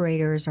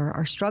operators,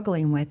 are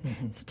struggling with.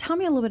 Mm-hmm. So tell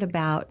me a little bit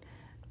about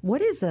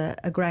what is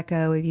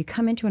Aggreko? If you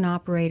come into an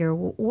operator,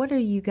 what do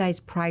you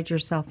guys pride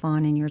yourself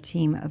on in your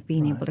team of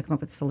being able to come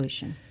up with a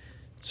solution?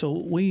 So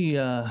we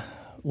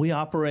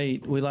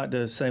operate, we like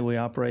to say we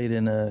operate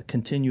in a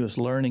continuous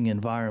learning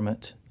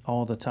environment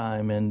all the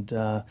time. And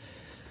the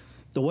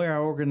way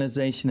our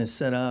organization is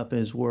set up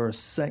is we're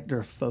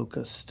sector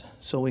focused.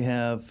 So we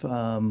have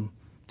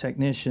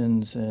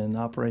technicians and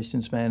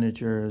operations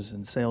managers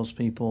and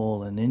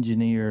salespeople and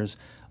engineers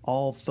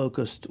all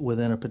focused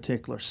within a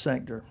particular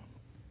sector.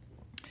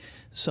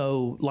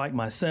 So like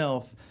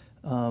myself,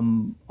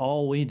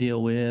 all we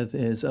deal with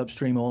is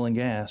upstream oil and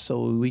gas,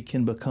 so we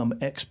can become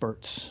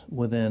experts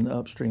within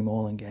upstream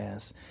oil and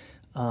gas.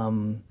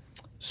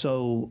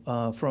 So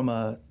from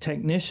a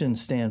technician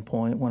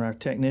standpoint, when our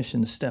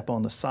technicians step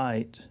on the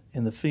site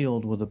in the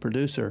field with a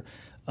producer,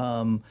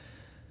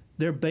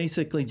 they're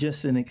basically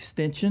just an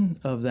extension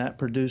of that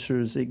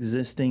producer's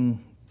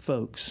existing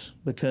folks,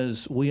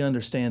 because we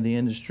understand the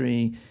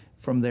industry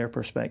from their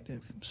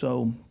perspective.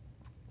 So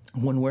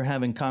when we're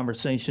having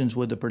conversations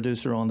with the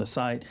producer on the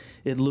site,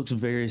 it looks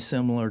very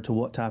similar to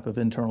what type of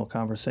internal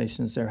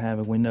conversations they're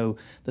having. We know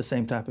the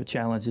same type of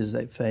challenges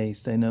they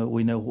face.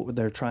 We know what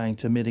they're trying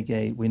to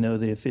mitigate. We know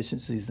the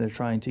efficiencies they're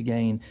trying to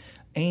gain.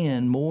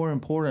 And more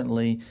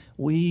importantly,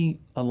 we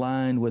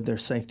align with their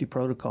safety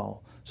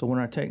protocol. So when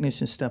our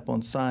technicians step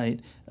on site,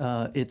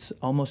 it's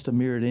almost a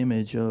mirrored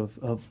image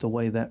of the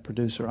way that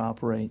producer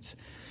operates.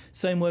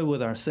 Same way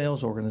with our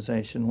sales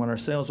organization. When our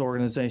sales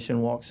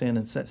organization walks in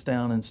and sits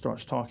down and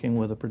starts talking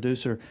with a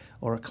producer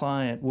or a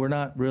client, we're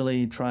not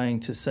really trying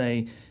to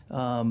say,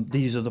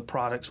 these are the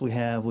products we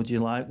have, would you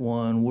like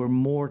one? We're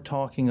more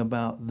talking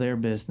about their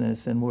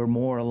business, and we're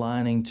more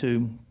aligning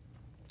to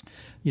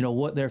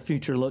what their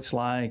future looks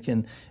like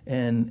and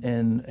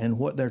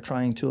what they're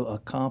trying to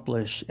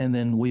accomplish. And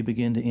then we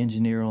begin to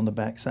engineer on the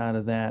backside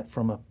of that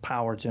from a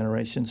power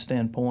generation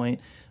standpoint,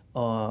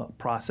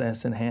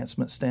 process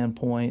enhancement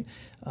standpoint.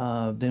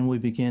 Then we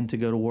begin to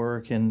go to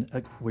work,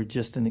 and we're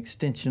just an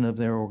extension of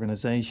their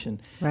organization.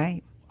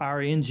 Right.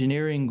 Our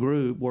engineering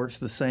group works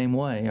the same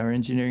way. Our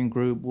engineering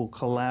group will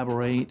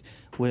collaborate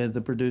with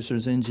the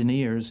producer's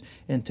engineers,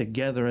 and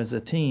together as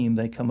a team,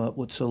 they come up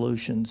with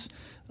solutions.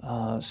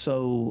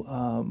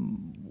 So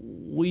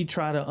we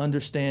try to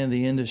understand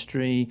the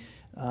industry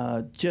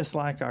just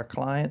like our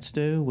clients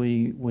do.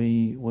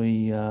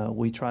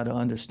 We try to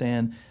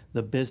understand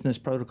the business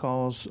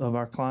protocols of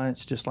our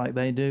clients just like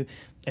they do.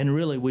 And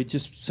really, we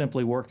just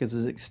simply work as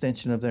an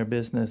extension of their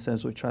business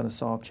as we try to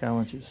solve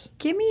challenges.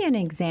 Give me an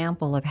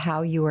example of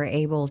how you were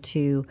able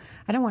to,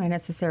 I don't want to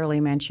necessarily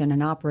mention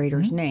an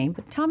operator's name,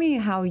 but tell me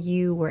how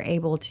you were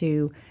able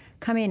to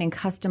come in and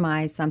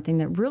customize something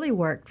that really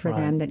worked for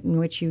them, in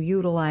which you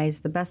utilize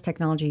the best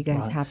technology you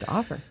guys have to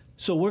offer.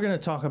 So we're going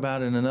to talk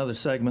about in another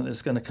segment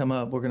that's going to come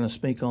up. We're going to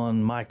speak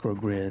on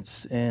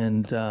microgrids,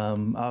 and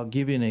I'll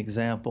give you an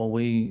example.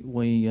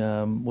 We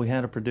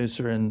had a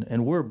producer,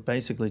 and we're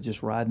basically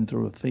just riding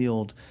through a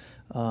field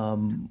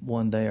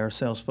one day. Our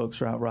sales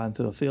folks are out riding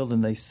through a field,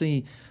 and they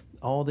see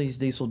all these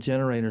diesel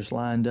generators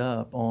lined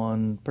up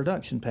on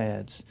production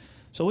pads.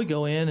 So we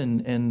go in,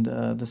 and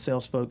the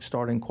sales folks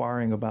start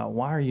inquiring about,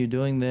 why are you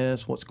doing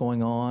this? What's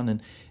going on?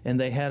 And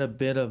they had a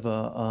bit of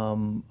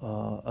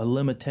a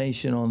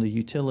limitation on the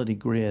utility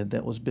grid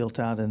that was built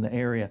out in the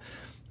area.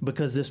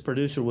 Because this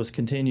producer was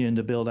continuing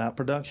to build out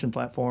production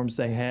platforms,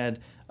 they had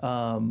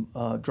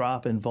a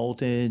drop in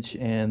voltage,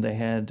 and they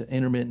had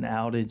intermittent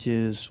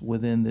outages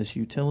within this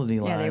utility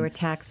line. Yeah, they were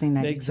taxing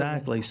that.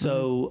 Exactly.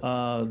 Utility.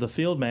 So the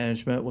field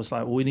management was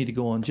like, well, we need to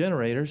go on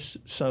generators.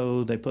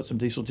 So they put some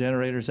diesel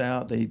generators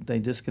out. They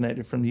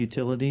disconnected from the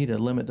utility to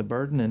limit the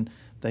burden, and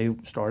they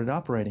started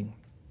operating.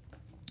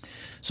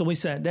 So we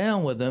sat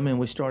down with them, and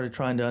we started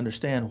trying to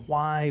understand,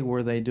 why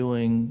were they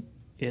doing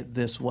it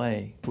this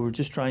way. We were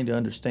just trying to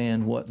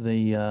understand what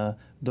the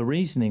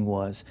reasoning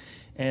was.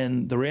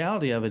 And the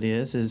reality of it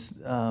is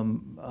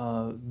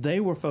they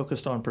were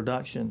focused on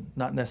production,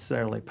 not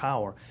necessarily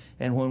power.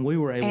 And when we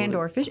were able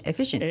or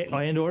efficiency.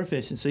 And/or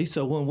efficiency.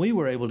 So when we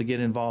were able to get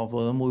involved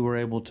with them, we were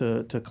able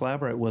to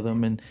collaborate with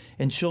them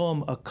and show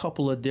them a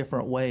couple of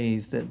different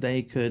ways that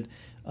they could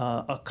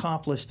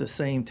accomplish the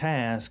same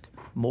task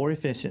more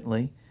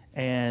efficiently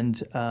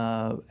and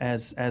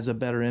as a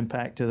better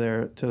impact to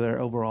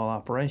their overall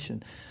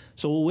operation.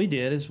 So what we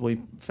did is we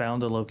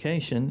found a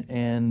location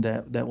and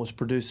that was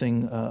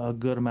producing a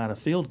good amount of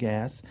field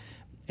gas,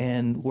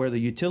 and where the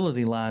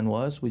utility line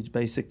was, we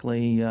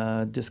basically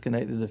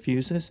disconnected the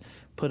fuses,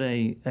 put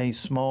a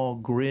small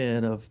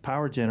grid of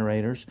power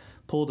generators,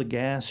 pulled the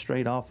gas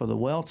straight off of the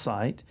well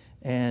site,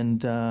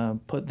 and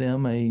put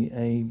them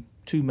a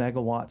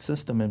 2-megawatt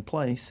system in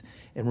place,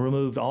 and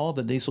removed all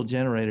the diesel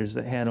generators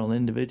that had on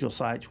individual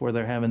sites where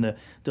they're having to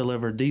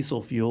deliver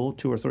diesel fuel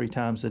 2 or 3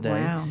 times a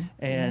day. Wow.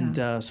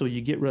 And so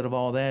you get rid of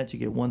all that. You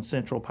get one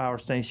central power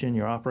station.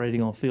 You're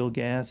operating on field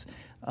gas,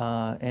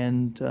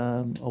 and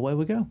away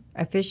we go.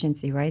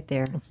 Efficiency right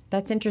there.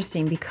 That's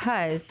interesting,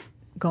 because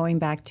going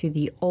back to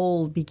the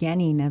old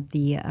beginning of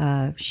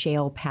the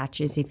shale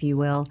patches, if you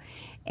will,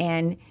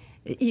 and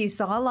you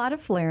saw a lot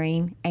of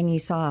flaring, and you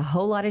saw a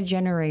whole lot of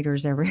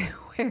generators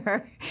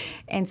everywhere.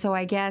 And so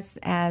I guess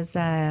as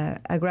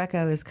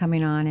Aggreko is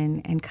coming on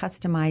and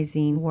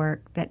customizing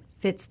work that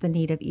fits the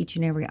need of each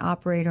and every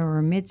operator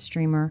or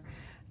midstreamer,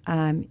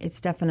 it's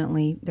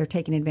definitely, they're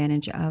taking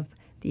advantage of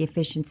the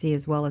efficiency,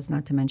 as well as,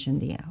 not to mention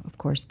the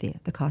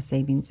cost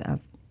savings of,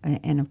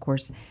 and of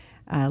course,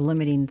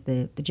 limiting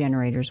the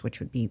generators, which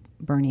would be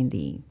burning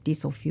the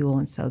diesel fuel.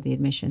 And so the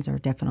emissions are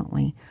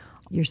definitely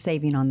you're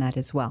saving on that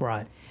as well.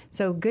 Right.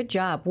 So good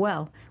job.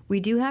 Well, we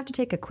do have to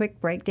take a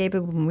quick break,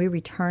 David. When we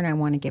return, I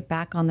want to get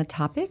back on the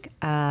topic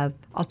of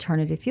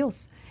alternative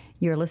fuels.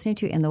 You're listening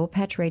to In the Oil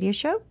Patch Radio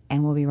Show,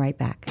 and we'll be right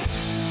back.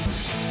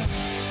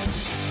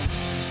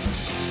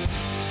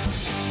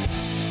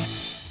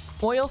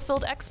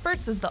 Oilfield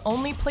Experts is the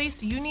only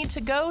place you need to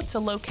go to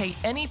locate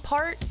any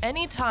part,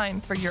 anytime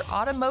for your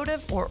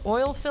automotive or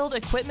oilfield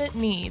equipment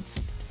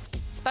needs.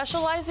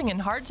 Specializing in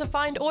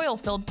hard-to-find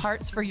oilfield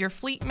parts for your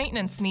fleet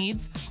maintenance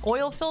needs,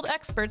 Oilfield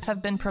Experts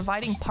have been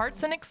providing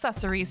parts and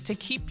accessories to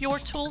keep your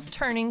tools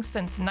turning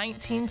since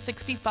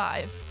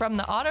 1965. From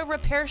the auto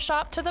repair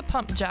shop to the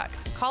pump jack,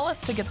 call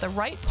us to get the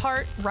right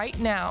part right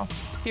now.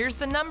 Here's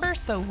the number,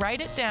 so write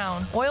it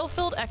down.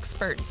 Oilfield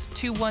Experts,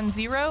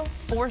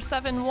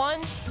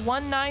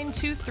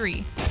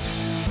 210-471-1923.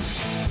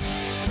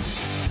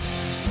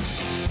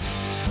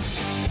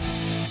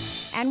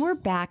 And we're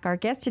back. Our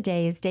guest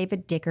today is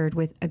David Dickard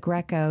with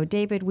Aggreko.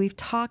 David, we've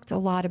talked a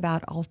lot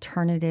about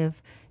alternative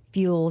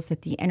fuels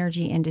that the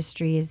energy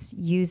industry is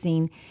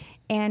using.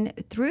 And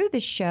through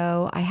the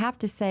show, I have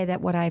to say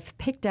that what I've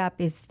picked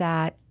up is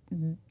that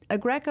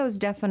Aggreko is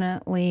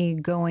definitely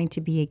going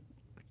to be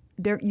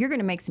you're going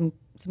to make some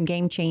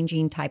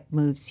game-changing type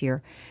moves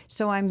here.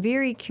 So I'm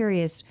very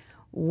curious,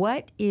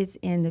 what is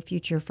in the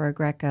future for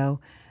Aggreko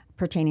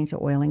pertaining to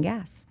oil and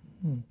gas?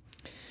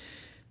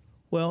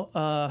 Well,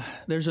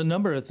 there's a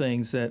number of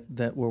things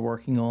that we're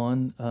working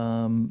on,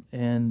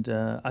 and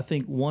I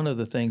think one of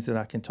the things that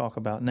I can talk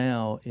about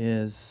now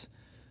is,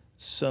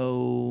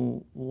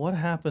 so what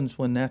happens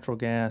when natural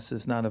gas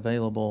is not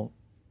available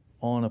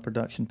on a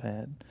production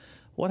pad?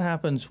 What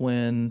happens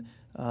when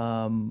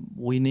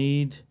we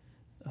need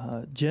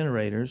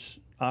generators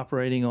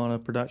operating on a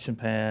production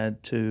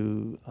pad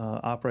to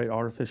operate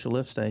artificial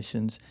lift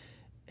stations,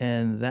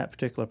 and that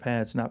particular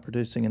pad's not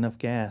producing enough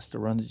gas to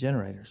run the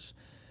generators?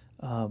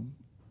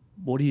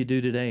 What do you do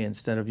today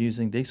instead of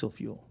using diesel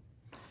fuel?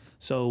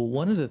 So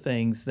one of the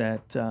things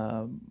that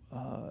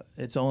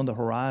it's on the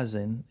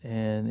horizon,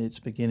 and it's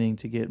beginning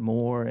to get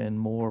more and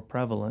more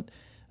prevalent,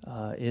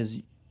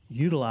 is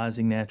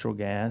utilizing natural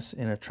gas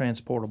in a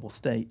transportable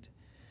state.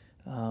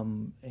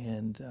 There's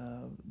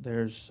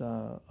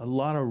a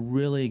lot of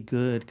really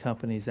good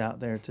companies out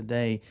there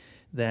today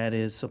that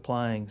is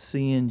supplying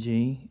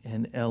CNG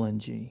and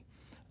LNG.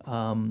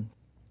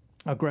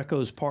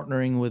 Aggreko is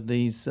partnering with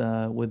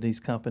these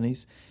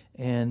companies,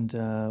 and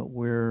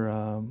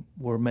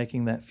we're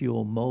making that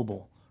fuel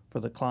mobile for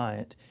the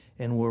client,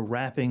 and we're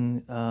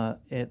wrapping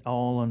it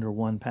all under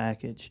one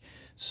package.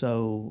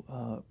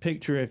 So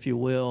picture, if you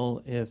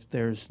will, if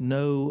there's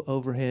no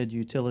overhead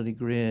utility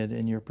grid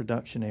in your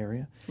production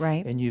area,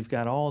 right, and you've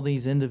got all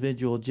these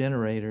individual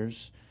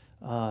generators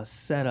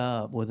set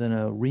up within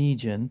a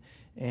region,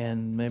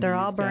 and maybe they're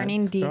all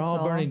burning diesel. They're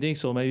all burning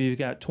diesel. Maybe you've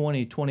got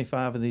 20,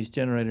 25 of these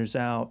generators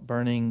out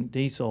burning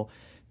diesel.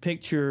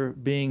 Picture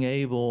being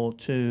able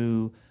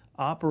to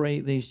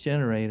operate these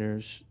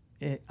generators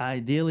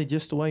ideally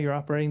just the way you're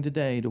operating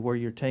today, to where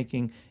you're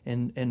taking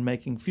and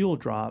making fuel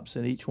drops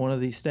at each one of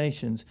these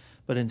stations,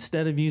 but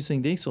instead of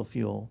using diesel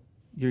fuel,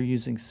 you're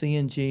using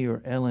CNG or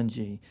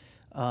LNG.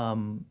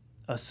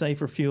 A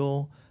safer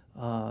fuel,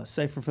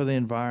 safer for the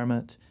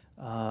environment.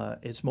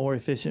 It's more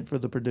efficient for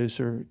the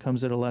producer. It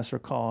comes at a lesser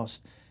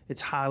cost.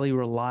 It's highly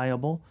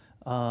reliable.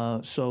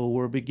 So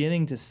we're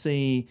beginning to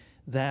see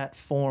that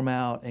form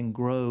out and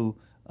grow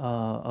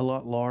a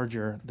lot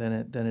larger than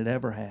it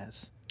ever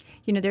has.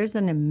 You know, there's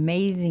an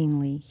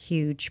amazingly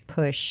huge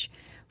push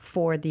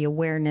for the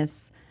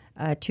awareness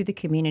to the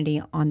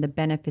community on the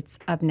benefits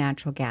of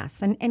natural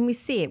gas. And we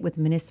see it with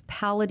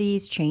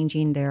municipalities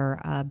changing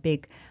their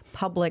big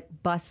public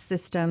bus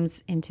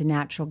systems into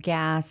natural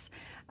gas.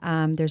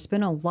 There's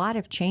been a lot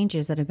of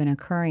changes that have been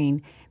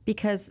occurring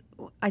because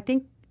I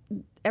think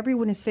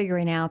everyone is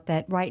figuring out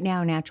that right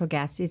now natural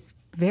gas is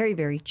very,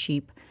 very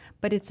cheap,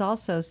 but it's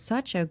also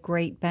such a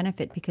great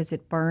benefit because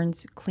it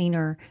burns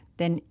cleaner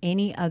than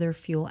any other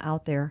fuel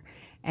out there.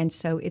 And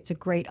so it's a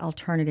great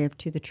alternative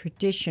to the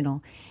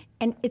traditional.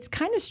 And it's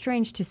kind of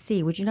strange to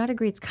see, would you not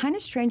agree? It's kind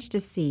of strange to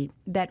see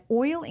that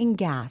oil and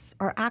gas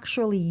are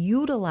actually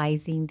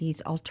utilizing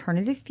these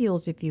alternative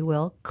fuels, if you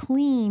will,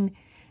 clean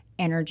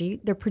energy.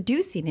 They're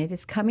producing it,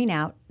 it's coming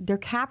out, they're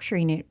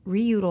capturing it,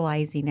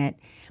 reutilizing it,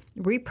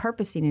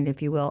 repurposing it,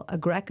 if you will.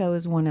 Aggreko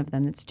is one of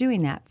them that's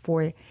doing that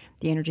for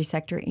the energy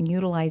sector and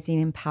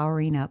utilizing and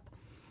powering up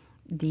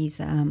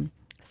these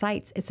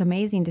sites. It's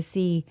amazing to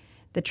see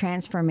the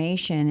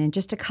transformation in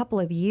just a couple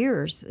of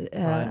years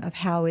of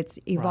how it's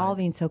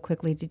evolving so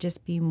quickly to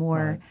just be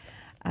more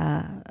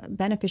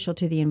beneficial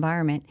to the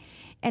environment.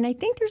 And I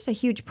think there's a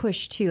huge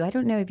push, too. I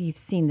don't know if you've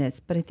seen this,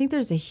 but I think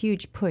there's a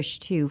huge push,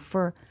 too,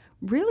 for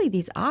really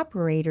these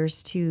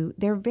operators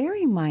they're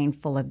very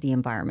mindful of the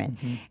environment,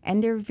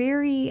 and they're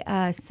very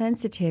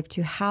sensitive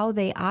to how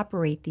they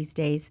operate these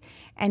days.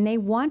 And they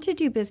want to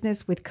do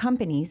business with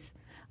companies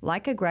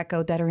like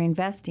Aggreko that are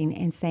investing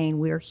and saying,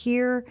 we're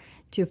here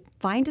to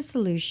find a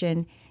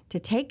solution to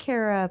take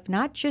care of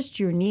not just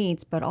your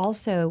needs, but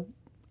also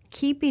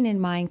keeping in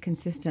mind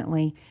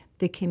consistently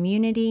the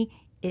community,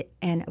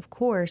 and of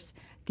course,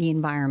 the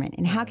environment.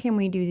 And how can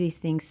we do these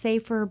things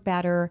safer,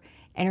 better,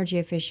 energy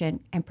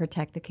efficient, and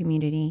protect the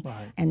community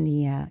and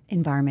the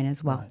environment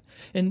as well? Right.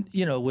 And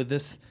with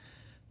this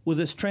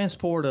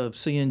transport of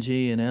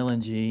CNG and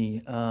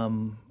LNG,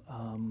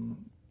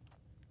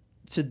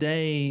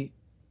 today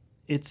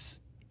it's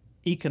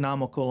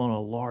economical on a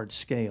large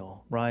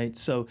scale, right?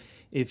 So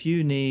if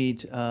you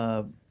need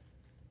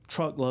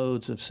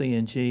truckloads of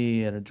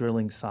CNG at a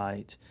drilling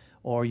site,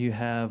 or you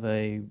have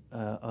a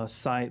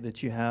site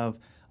that you have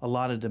a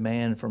lot of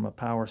demand from a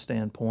power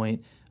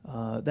standpoint,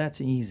 that's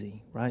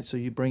easy, right? So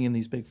you bring in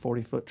these big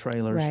 40-foot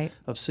trailers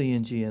of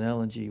CNG and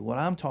LNG. What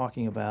I'm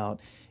talking about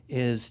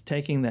is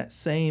taking that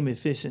same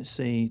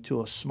efficiency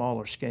to a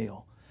smaller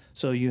scale.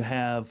 So you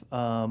have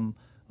a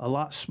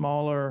lot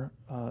smaller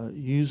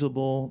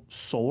usable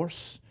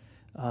source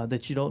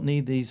that you don't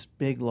need these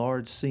big,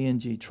 large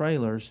CNG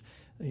trailers.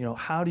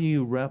 How do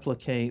you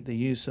replicate the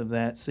use of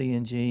that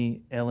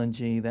CNG,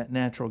 LNG, that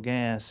natural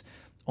gas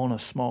on a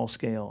small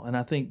scale? And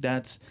I think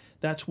that's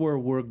where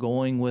we're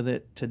going with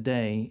it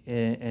today.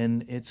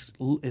 And it's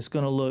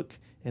going to look,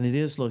 and it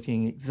is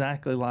looking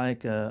exactly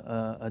like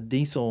a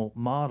diesel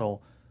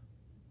model,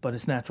 but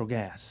it's natural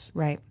gas.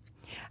 Right.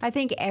 I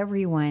think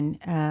everyone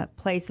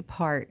plays a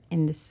part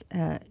in this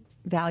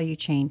value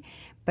chain,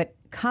 but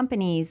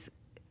companies,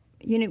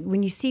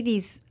 when you see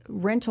these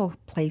rental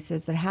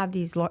places that have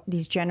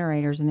these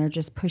generators and they're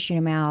just pushing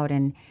them out,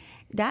 and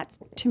that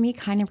to me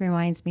kind of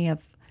reminds me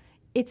of,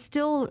 it's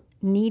still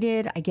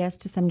needed, I guess,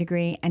 to some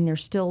degree, and they're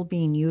still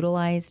being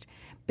utilized.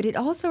 But it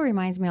also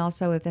reminds me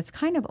if that's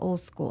kind of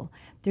old school.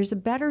 There's a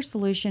better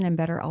solution and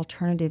better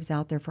alternatives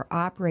out there for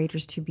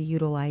operators to be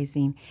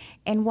utilizing.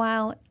 And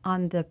while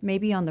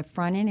maybe on the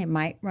front end it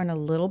might run a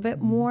little bit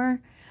more,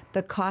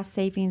 the cost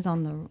savings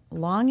on the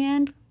long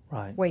end,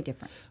 way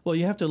different. Well,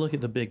 you have to look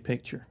at the big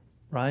picture,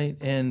 right?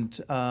 And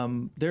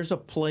there's a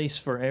place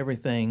for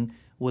everything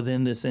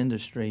within this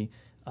industry.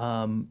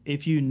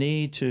 If you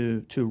need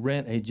to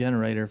rent a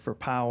generator for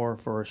power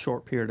for a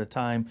short period of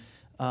time,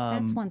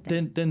 that's one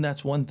thing. Then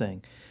that's one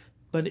thing.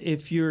 But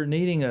if you're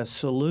needing a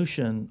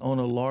solution on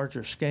a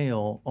larger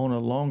scale, on a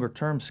longer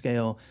term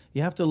scale,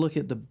 you have to look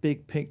at the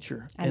big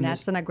picture. And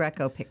that's an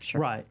Aggreko picture.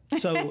 Right.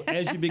 So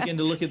as you begin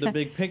to look at the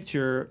big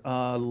picture,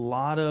 a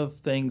lot of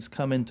things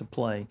come into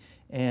play.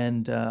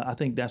 And I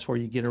think that's where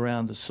you get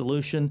around the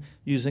solution,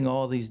 using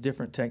all these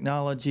different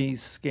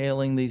technologies,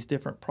 scaling these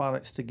different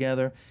products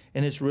together.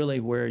 And it's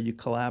really where you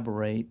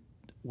collaborate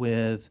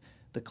with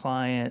the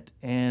client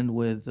and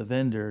with the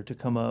vendor to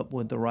come up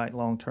with the right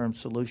long-term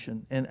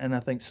solution. And I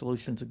think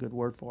solution's a good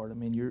word for it. I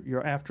mean,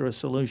 you're after a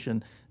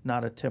solution,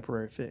 not a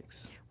temporary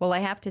fix. Well, I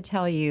have to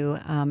tell you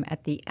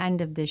at the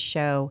end of this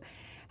show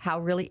how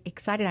really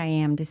excited I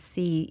am to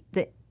see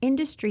the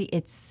industry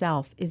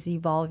itself is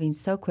evolving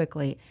so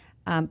quickly,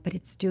 but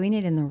it's doing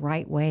it in the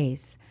right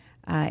ways.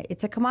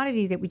 It's a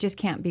commodity that we just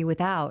can't be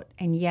without,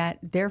 and yet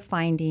they're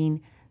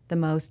finding the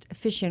most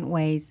efficient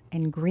ways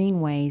and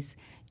green ways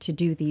to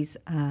do these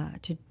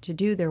to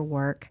do their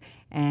work,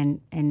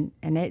 and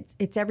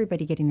it's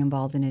everybody getting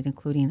involved in it,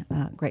 including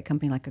a great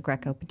company like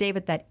Aggreko. But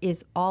David, that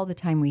is all the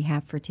time we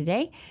have for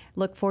today.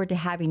 Look forward to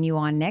having you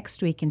on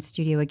next week in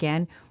studio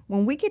again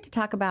when we get to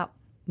talk about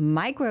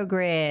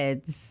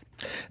microgrids.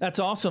 That's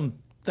awesome.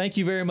 Thank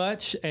you very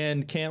much,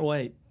 and can't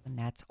wait. And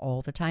that's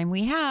all the time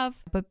we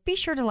have. But be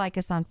sure to like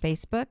us on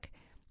Facebook.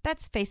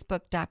 That's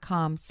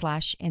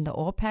facebook.com/In the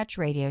Oil Patch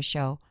Radio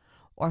Show,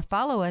 or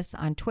follow us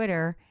on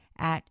Twitter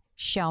at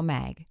Shell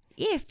Mag.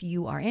 If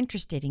you are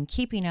interested in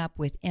keeping up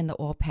with In the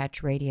Oil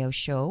Patch Radio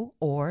Show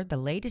or the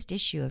latest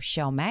issue of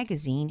Shell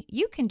Magazine,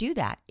 you can do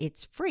that.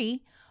 It's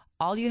free.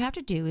 All you have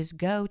to do is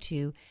go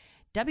to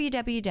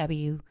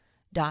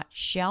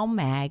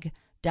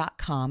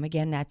www.shellmag.com.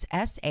 Again, that's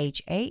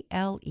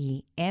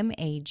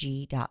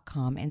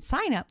SHALEMAG.com, and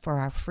sign up for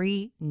our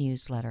free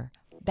newsletter.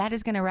 That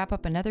is going to wrap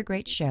up another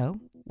great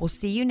show. We'll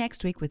see you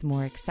next week with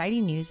more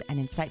exciting news and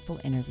insightful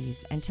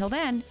interviews. Until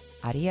then,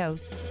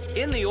 adios.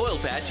 In the Oil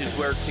Patch is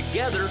where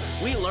together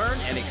we learn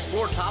and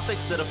explore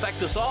topics that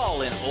affect us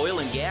all in oil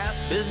and gas,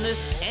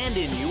 business, and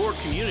in your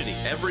community.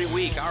 Every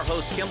week, our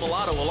host Kim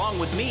Bellotto, along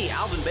with me,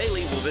 Alvin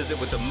Bailey, will visit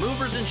with the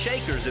movers and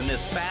shakers in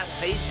this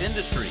fast-paced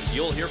industry.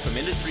 You'll hear from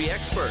industry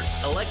experts,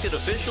 elected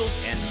officials,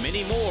 and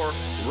many more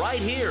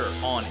right here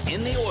on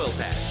In the Oil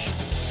Patch.